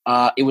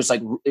it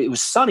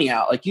was sunny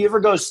out. Like, you ever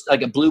go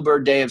like a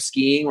bluebird day of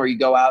skiing where you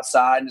go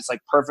outside and it's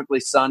like perfectly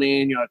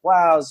sunny and you're like,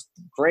 wow, it's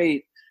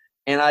great.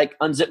 And I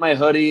unzipped my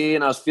hoodie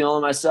and I was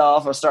feeling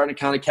myself. I was starting to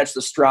kind of catch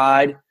the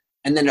stride.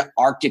 And then an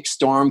Arctic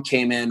storm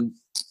came in.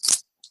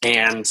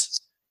 And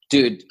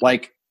dude,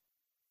 like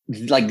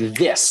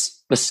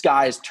this, the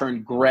skies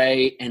turned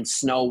gray and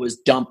snow was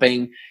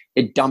dumping.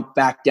 It dumped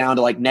back down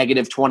to like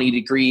negative 20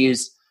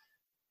 degrees.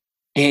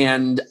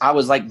 And I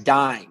was like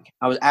dying.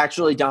 I was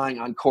actually dying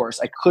on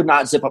course. I could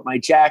not zip up my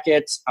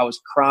jackets. I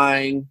was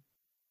crying.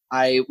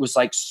 I was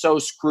like so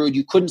screwed.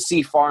 You couldn't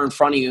see far in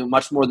front of you,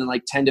 much more than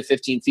like 10 to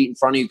 15 feet in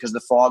front of you because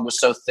the fog was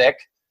so thick.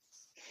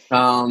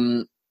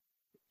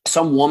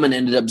 Some woman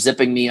ended up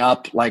zipping me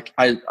up. Like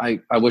I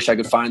wish I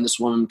could find this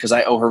woman because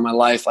I owe her my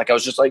life. Like I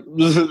was just like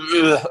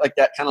like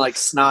that kind of like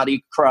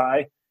snotty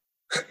cry.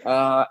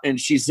 And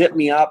she zipped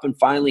me up and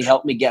finally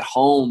helped me get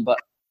home. But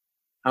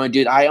I mean,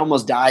 dude, I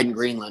almost died in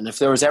Greenland. If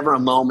there was ever a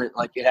moment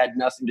like it had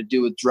nothing to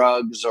do with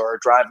drugs or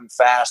driving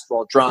fast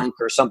while drunk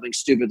or something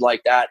stupid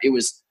like that, it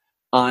was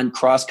on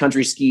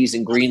cross-country skis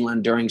in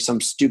Greenland during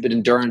some stupid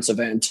endurance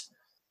event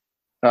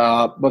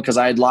because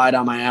I had lied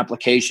on my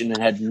application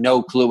and had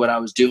no clue what I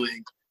was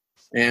doing.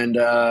 And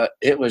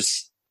it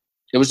was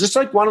just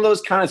like one of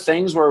those kind of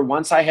things where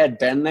once I had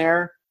been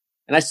there,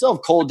 and I still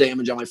have cold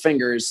damage on my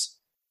fingers,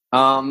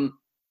 I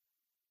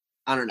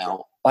don't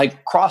know,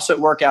 like CrossFit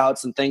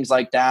workouts and things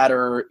like that,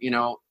 or, you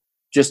know,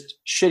 just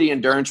shitty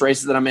endurance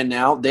races that I'm in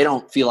now, they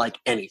don't feel like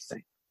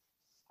anything.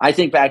 I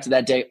think back to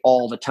that day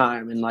all the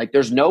time, and like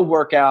there's no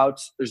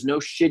workouts, there's no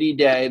shitty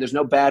day, there's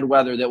no bad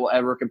weather that will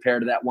ever compare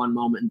to that one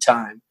moment in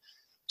time.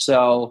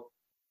 So,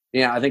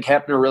 yeah, I think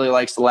Hepner really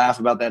likes to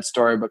laugh about that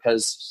story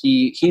because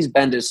he's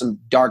been to some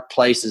dark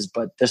places,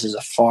 but this is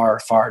a far,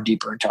 far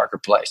deeper and darker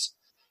place.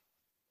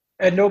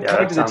 At no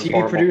point did the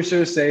TV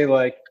producers say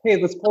like, hey,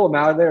 let's pull him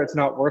out of there, it's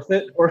not worth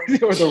it? Or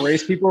the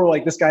race people were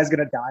like, this guy's going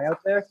to die out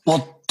there?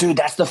 Well, dude,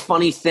 that's the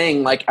funny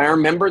thing. Like, I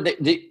remember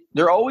that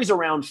they're always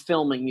around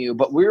filming you,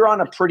 but we were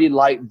on a pretty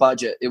light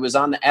budget. It was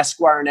on the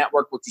Esquire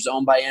network, which was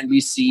owned by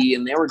NBC,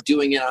 and they were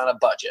doing it on a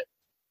budget.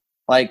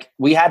 Like,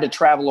 we had to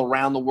travel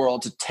around the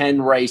world to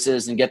 10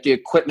 races and get the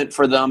equipment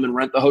for them and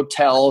rent the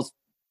hotels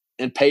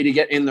and pay to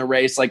get in the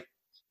race. Like,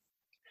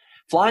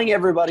 flying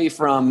everybody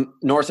from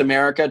North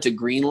America to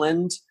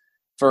Greenland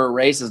for a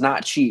race is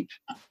not cheap.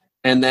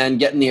 And then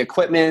getting the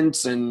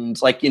equipment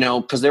and, like, you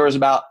know, because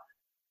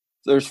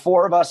there's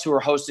 4 of us who were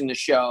hosting the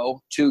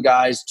show, 2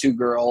 guys, 2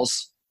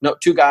 girls. No,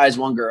 2 guys,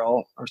 1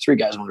 girl, or 3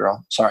 guys, 1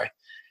 girl. Sorry.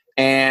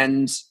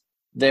 And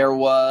there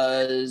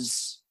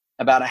was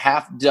about a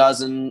half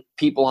dozen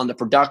people on the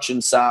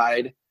production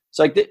side.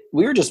 So like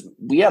we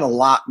had a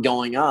lot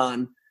going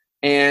on,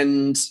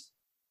 and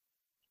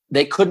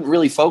they couldn't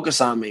really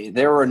focus on me.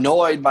 They were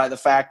annoyed by the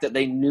fact that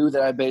they knew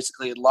that I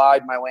basically had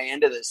lied my way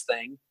into this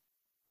thing.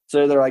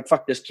 So they're like,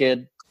 fuck this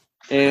kid.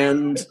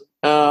 And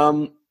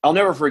I'll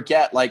never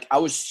forget, like, I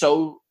was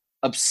so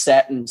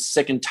upset and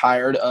sick and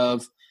tired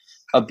of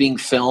being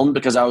filmed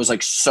because I was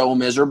like so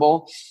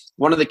miserable.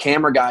 One of the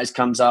camera guys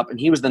comes up,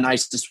 and he was the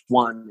nicest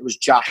one. It was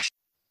Josh.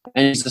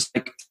 And he's just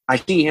like, I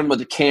see him with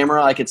the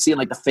camera. I could see in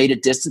like the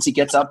faded distance. He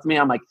gets up to me.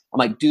 I'm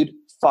like, dude,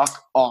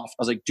 fuck off. I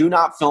was like, do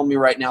not film me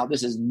right now.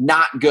 This is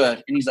not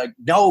good. And he's like,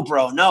 no,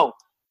 bro, no.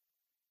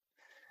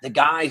 The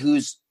guy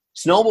whose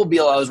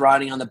snowmobile I was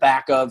riding on the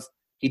back of,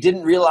 he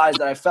didn't realize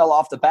that I fell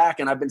off the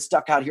back and I've been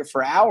stuck out here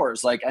for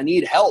hours. Like, I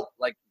need help.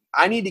 Like,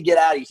 I need to get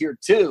out of here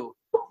too.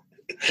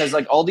 Because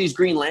like all these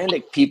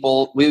Greenlandic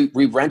people,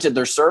 we rented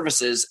their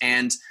services,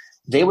 and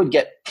they would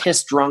get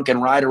pissed drunk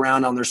and ride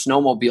around on their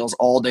snowmobiles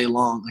all day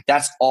long. Like,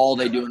 that's all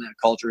they do in that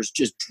culture is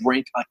just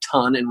drink a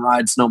ton and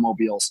ride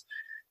snowmobiles.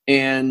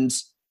 And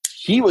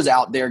he was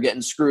out there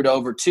getting screwed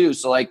over too.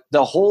 So like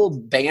the whole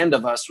band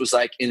of us was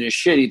like in a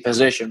shitty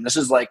position. This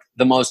is like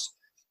the most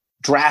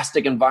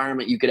drastic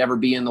environment you could ever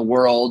be in the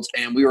world.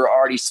 And we were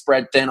already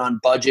spread thin on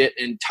budget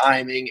and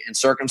timing and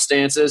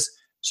circumstances.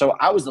 So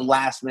I was the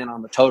last man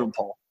on the totem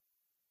pole.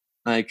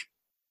 Like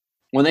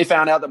when they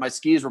found out that my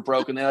skis were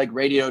broken, they like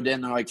radioed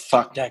in. They're like,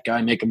 fuck that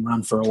guy, make him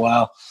run for a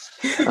while.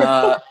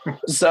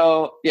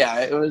 So yeah,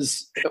 it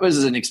was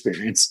an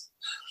experience.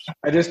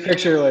 I just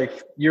picture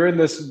like you're in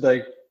this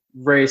like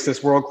race,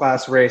 this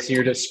world-class race, and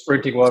you're just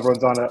sprinting while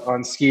everyone's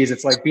on skis.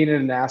 It's like being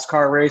in a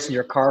NASCAR race and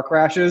your car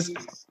crashes.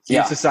 You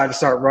just decide to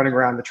start running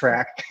around the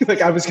track.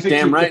 Like I was gonna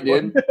damn right,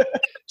 dude.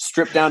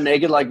 Strip down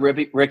naked like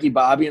Ricky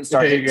Bobby and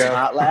start hitting some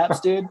hot laps,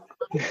 dude.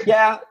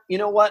 Yeah, you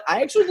know what?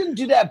 I actually didn't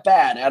do that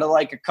bad. Out of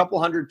like a couple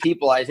hundred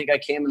people, I think I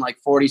came in like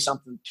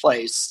 40-something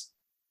place.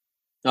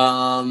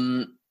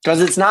 Because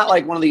it's not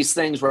like one of these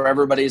things where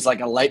everybody's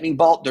like a lightning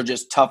bolt. They're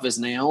just tough as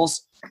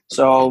nails.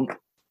 So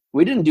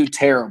we didn't do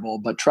terrible,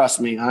 but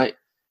trust me, I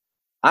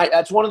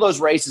that's one of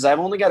those races. I've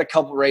only got a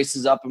couple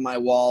races up in my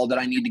wall that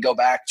I need to go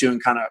back to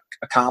and kind of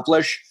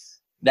accomplish.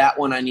 That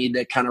one I need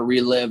to kind of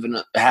relive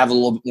and have a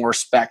little bit more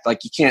respect.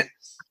 Like you can't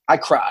 – I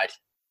cried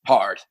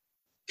hard,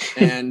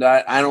 and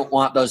I don't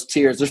want those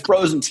tears. There's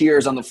frozen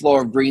tears on the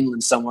floor of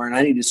Greenland somewhere, and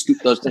I need to scoop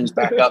those things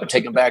back up and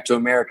take them back to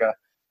America.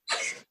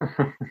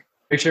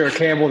 Make sure a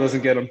Campbell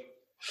doesn't get them.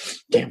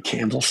 Damn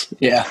Campbells.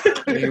 Yeah.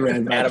 You're right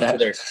about add them that. to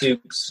their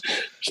soups.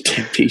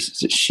 Damn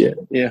pieces of shit.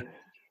 Yeah.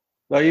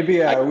 Well, you'd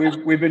be.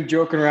 We've been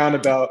joking around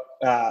about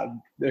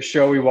the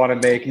show we want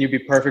to make, and you'd be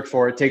perfect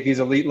for it. Take these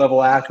elite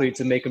level athletes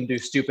and make them do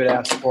stupid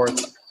ass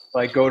sports,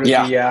 like go to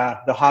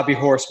the Hobby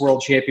Horse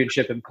World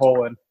Championship in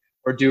Poland,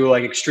 or do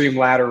like extreme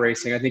ladder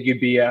racing. I think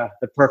you'd be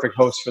the perfect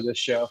host for this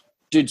show.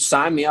 Dude,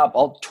 sign me up.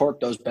 I'll torque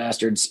those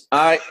bastards.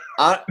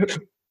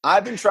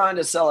 I've been trying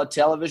to sell a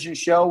television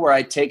show where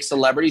I take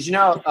celebrities. You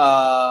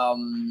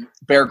know,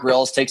 Bear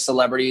Grylls takes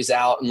celebrities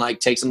out and like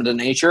takes them to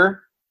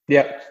nature.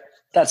 Yep.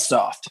 That's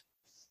soft.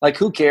 Like,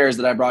 who cares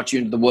that I brought you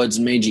into the woods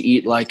and made you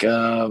eat like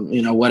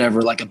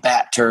whatever, like a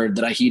bat turd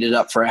that I heated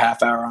up for a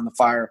half hour on the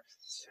fire.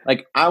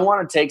 Like, I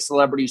want to take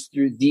celebrities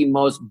through the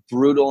most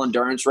brutal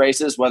endurance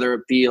races, whether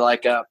it be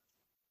like a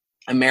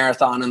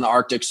marathon in the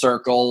Arctic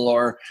Circle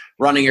or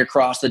running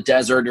across the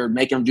desert or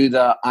make them do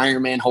the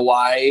Ironman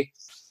Hawaii.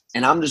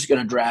 And I'm just going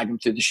to drag them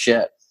through the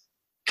shit.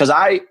 Because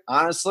I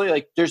honestly,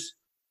 like,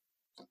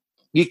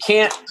 you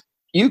can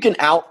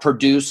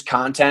outproduce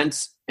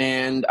content.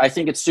 And I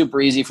think it's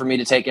super easy for me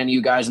to take any of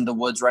you guys in the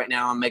woods right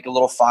now and make a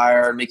little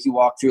fire and make you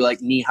walk through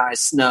like knee-high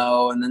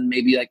snow and then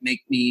maybe like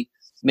make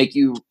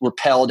you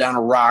rappel down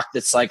a rock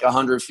that's like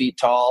 100 feet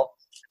tall.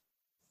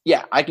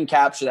 Yeah, I can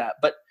capture that.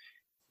 But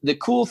the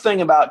cool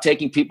thing about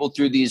taking people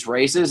through these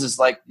races is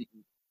like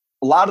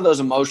a lot of those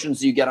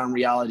emotions you get on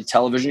reality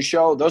television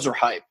show, those are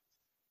hype.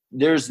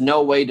 There's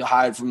no way to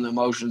hide from the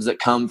emotions that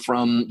come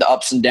from the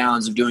ups and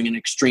downs of doing an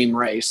extreme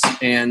race.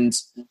 And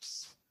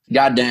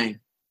god dang.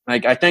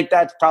 Like, I think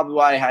that's probably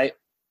why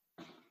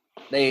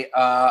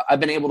I've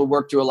been able to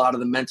work through a lot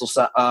of the mental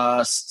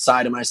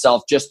side of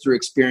myself just through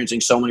experiencing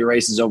so many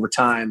races over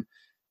time.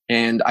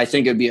 And I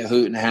think it'd be a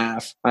hoot and a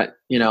half. I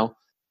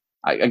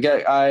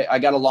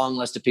got a long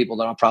list of people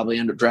that I'll probably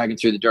end up dragging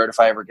through the dirt if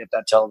I ever get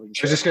that television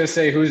show. I was just going to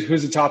say,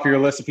 who's the top of your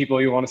list of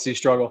people you want to see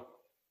struggle?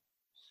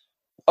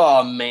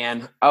 Oh,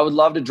 man. I would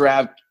love to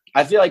drag –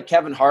 I feel like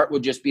Kevin Hart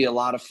would just be a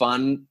lot of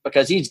fun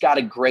because he's got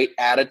a great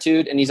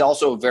attitude and he's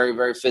also a very,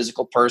 very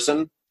physical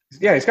person.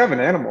 Yeah, he's kind of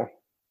an animal.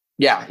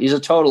 Yeah, he's a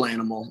total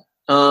animal.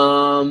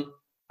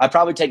 I'd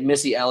probably take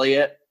Missy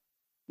Elliott.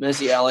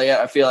 Missy Elliott,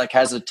 I feel like,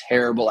 has a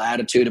terrible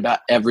attitude about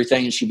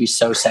everything and she'd be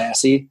so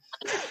sassy.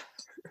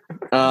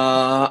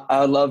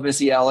 I love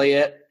Missy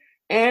Elliott.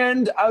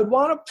 And I would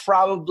want to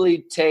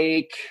probably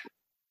take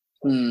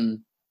I'd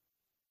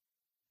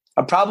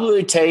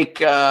probably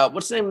take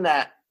what's the name of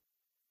that?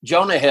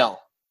 Jonah Hill.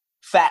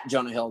 Fat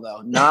Jonah Hill,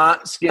 though.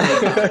 Not skinny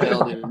Jonah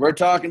Hill, dude. We're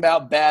talking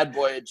about bad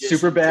boy.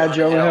 Super bad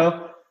Jonah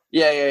Hill?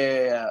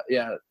 Yeah.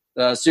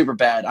 Super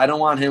bad. I don't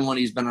want him when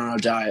he's been on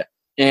a diet.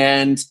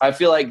 And I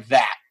feel like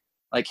that.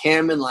 Like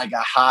him in like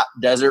a hot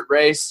desert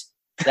race,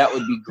 that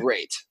would be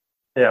great.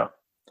 Yeah.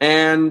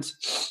 And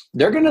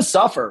they're going to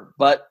suffer,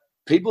 but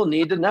people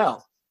need to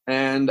know.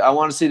 And I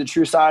want to see the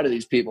true side of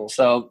these people.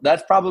 So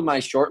that's probably my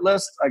short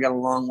list. I got a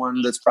long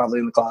one that's probably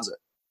in the closet.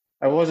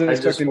 I wasn't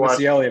expecting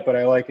Missy Elliott, but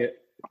I like it.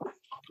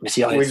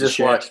 Missy Elliott's we just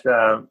watched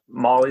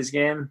Molly's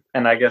game,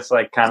 and I guess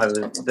like kind of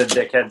the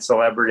dickhead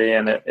celebrity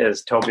in it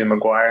is Tobey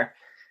Maguire.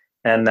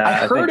 And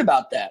I heard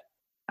about that.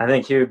 I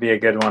think he would be a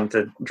good one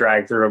to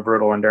drag through a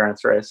brutal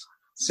endurance race.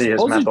 See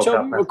his mental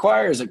toughness. Tobey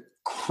Maguire is a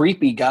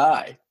creepy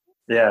guy.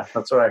 Yeah,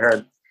 that's what I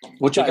heard.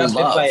 Which I love.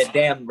 Got bit by a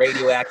damn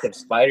radioactive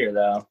spider,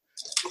 though.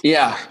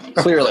 Yeah,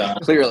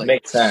 clearly.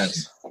 Makes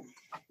sense.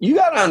 You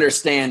got to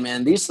understand,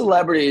 man, these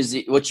celebrities,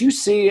 what you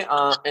see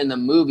in the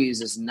movies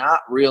is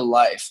not real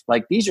life.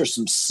 Like, these are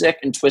some sick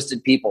and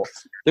twisted people.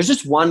 There's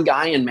just one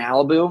guy in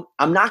Malibu.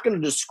 I'm not going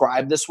to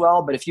describe this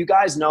well, but if you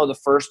guys know the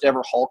first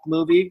ever Hulk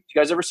movie,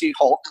 you guys ever see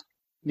Hulk?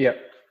 Yeah.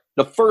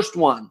 The first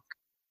one,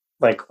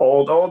 Like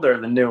old or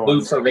the new one?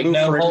 Lou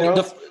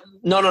Ferrigno?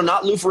 No,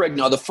 not Lou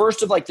Ferrigno. The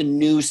first of like the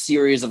new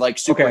series of like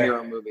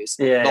superhero movies.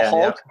 Yeah, the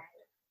Hulk.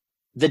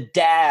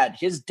 Yeah.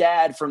 His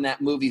dad from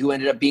that movie who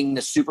ended up being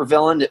the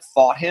supervillain that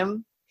fought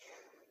him.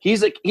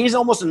 He's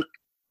almost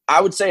I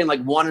would say in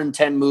like 1 in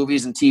 10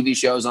 movies and TV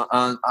shows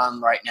on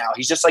right now.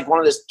 He's just like one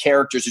of those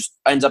characters who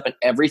ends up in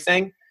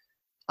everything.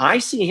 I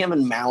see him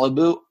in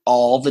Malibu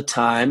all the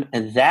time,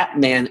 and that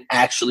man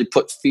actually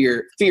put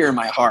fear in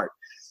my heart.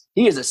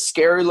 He is a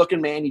scary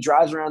looking man. He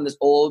drives around this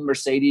old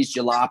Mercedes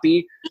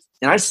Jalopy,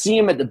 and I see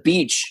him at the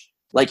beach.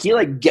 Like he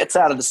like gets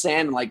out of the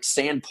sand and like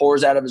sand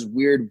pours out of his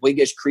weird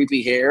wiggish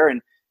creepy hair,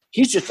 and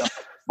he's just a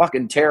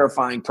fucking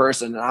terrifying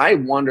person. And I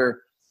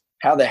wonder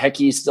how the heck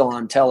he's still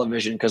on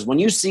television, because when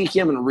you see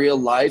him in real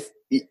life,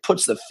 it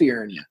puts the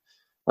fear in you.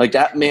 Like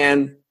that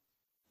man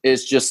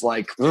is just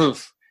like,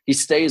 oof. He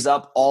stays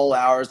up all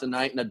hours of the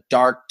night in a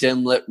dark,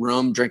 dim lit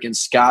room, drinking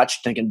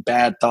scotch, thinking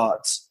bad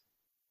thoughts.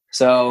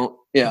 So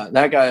yeah,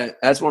 that guy,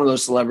 that's one of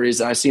those celebrities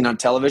that I've seen on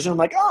television. I'm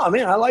like, oh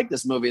man, I like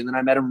this movie. And then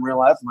I met him in real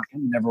life. I'm like,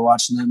 I'm never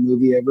watching that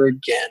movie ever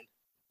again.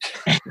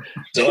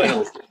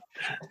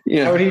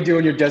 Yeah. How would he do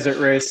in your desert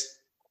race?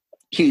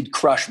 He'd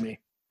crush me.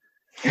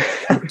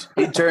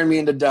 He'd turn me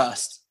into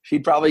dust. He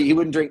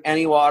wouldn't drink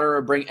any water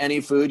or bring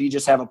any food. He'd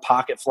just have a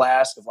pocket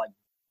flask of like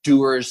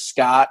Dewar's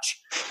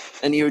scotch,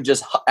 and he would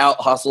just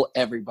out hustle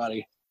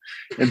everybody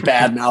and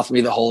badmouth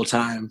me the whole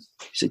time.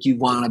 He's like, you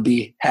want to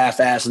be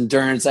half-ass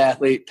endurance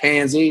athlete,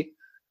 pansy?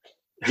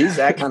 He's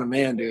that kind of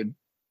man, dude.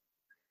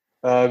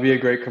 It'd be a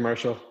great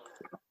commercial.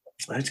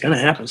 It's going to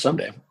happen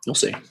someday. You'll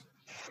see.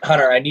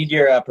 Hunter, I need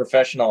your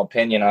professional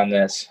opinion on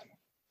this.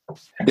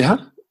 Yeah?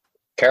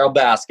 Carole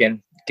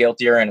Baskin,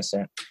 guilty or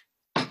innocent?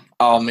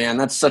 Oh, man,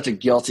 that's such a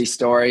guilty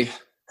story.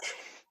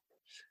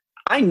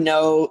 I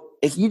know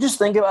if you just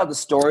think about the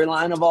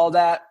storyline of all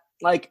that,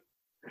 like,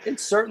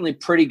 it's certainly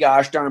pretty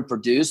gosh darn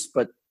produced,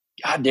 but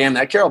goddamn,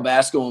 that Carole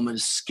Baskin woman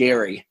is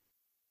scary.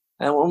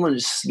 That woman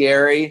is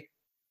scary.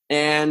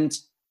 And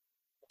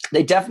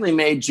they definitely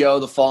made Joe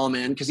the fall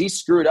man because he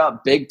screwed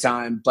up big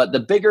time. But the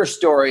bigger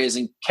story is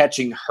in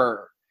catching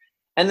her.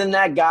 And then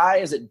that guy,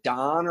 is it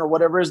Don or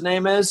whatever his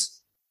name is?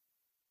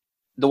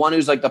 The one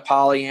who's like the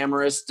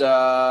polyamorous,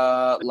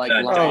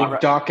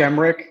 Doc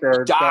Emmerich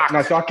or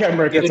Doc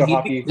Emmerich. It's a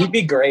hockey. He'd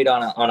be great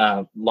on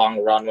a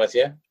long run with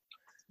you.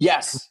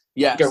 Yes.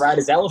 You could ride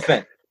his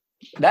elephant.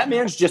 That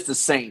man's just a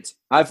saint.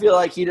 I feel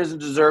like he doesn't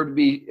deserve to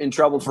be in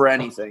trouble for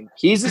anything.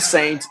 He's a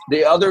saint.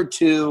 The other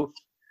two,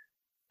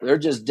 they're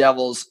just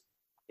devils.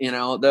 You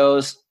know,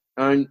 those.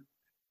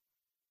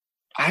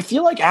 I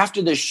feel like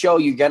after this show,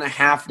 you're going to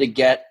have to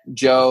get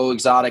Joe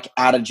Exotic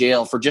out of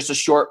jail for just a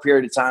short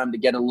period of time to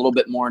get a little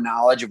bit more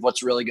knowledge of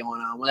what's really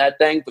going on with that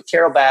thing. But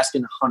Carole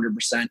Baskin,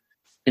 100%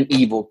 an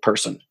evil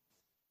person.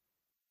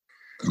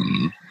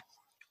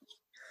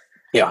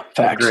 Yeah,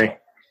 facts. Agree.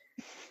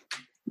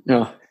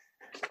 Yeah.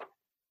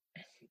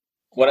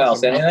 What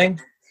else?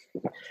 Anything?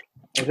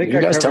 I think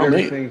you guys tell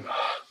everything.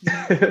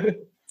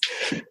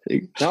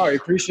 No, I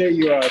appreciate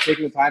you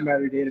taking the time out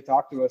of your day to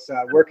talk to us.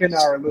 Where can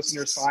our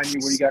listeners find you?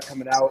 What do you got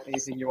coming out?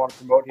 Anything you want to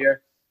promote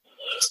here?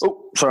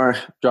 Oh, sorry.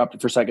 Dropped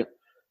it for a second.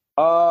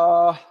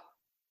 I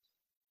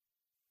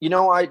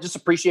just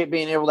appreciate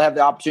being able to have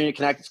the opportunity to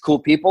connect with cool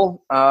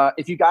people.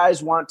 If you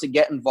guys want to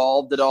get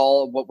involved at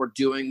all in what we're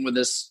doing with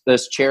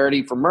this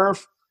charity for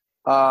Murph,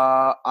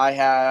 I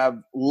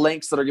have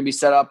links that are going to be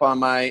set up on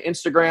my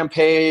Instagram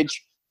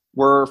page.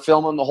 We're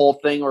filming the whole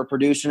thing. We're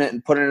producing it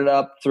and putting it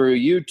up through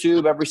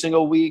YouTube every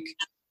single week.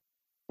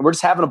 And we're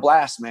just having a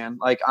blast, man.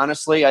 Like,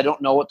 honestly, I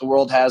don't know what the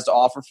world has to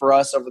offer for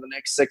us over the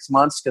next 6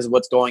 months because of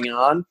what's going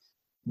on.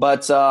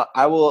 But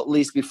I will at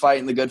least be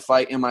fighting the good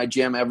fight in my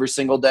gym every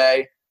single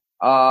day.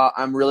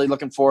 I'm really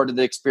looking forward to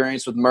the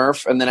experience with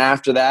Murph. And then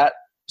after that,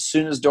 as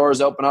soon as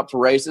doors open up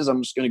for races,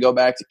 I'm just going to go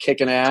back to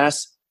kicking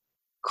ass,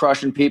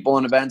 crushing people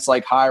in events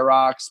like High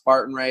Rock,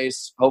 Spartan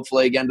Race,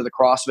 hopefully again to the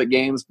CrossFit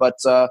Games. But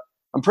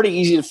I'm pretty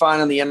easy to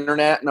find on the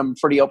internet, and I'm a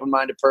pretty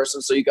open-minded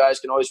person, so you guys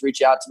can always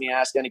reach out to me,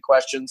 ask any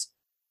questions.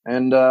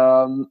 And,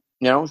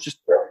 it's just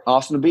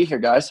awesome to be here,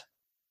 guys.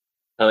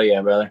 Oh,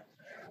 yeah, brother.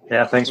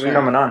 Yeah, thanks for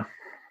coming on.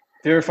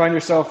 If you ever find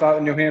yourself out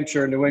in New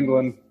Hampshire, New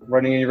England,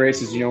 running any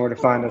races, you know where to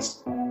find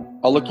us.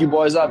 I'll look you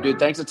boys up, dude.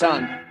 Thanks a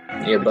ton.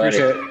 Yeah, buddy.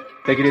 Appreciate it.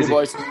 Take it easy.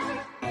 Boys.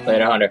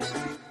 Later, Hunter.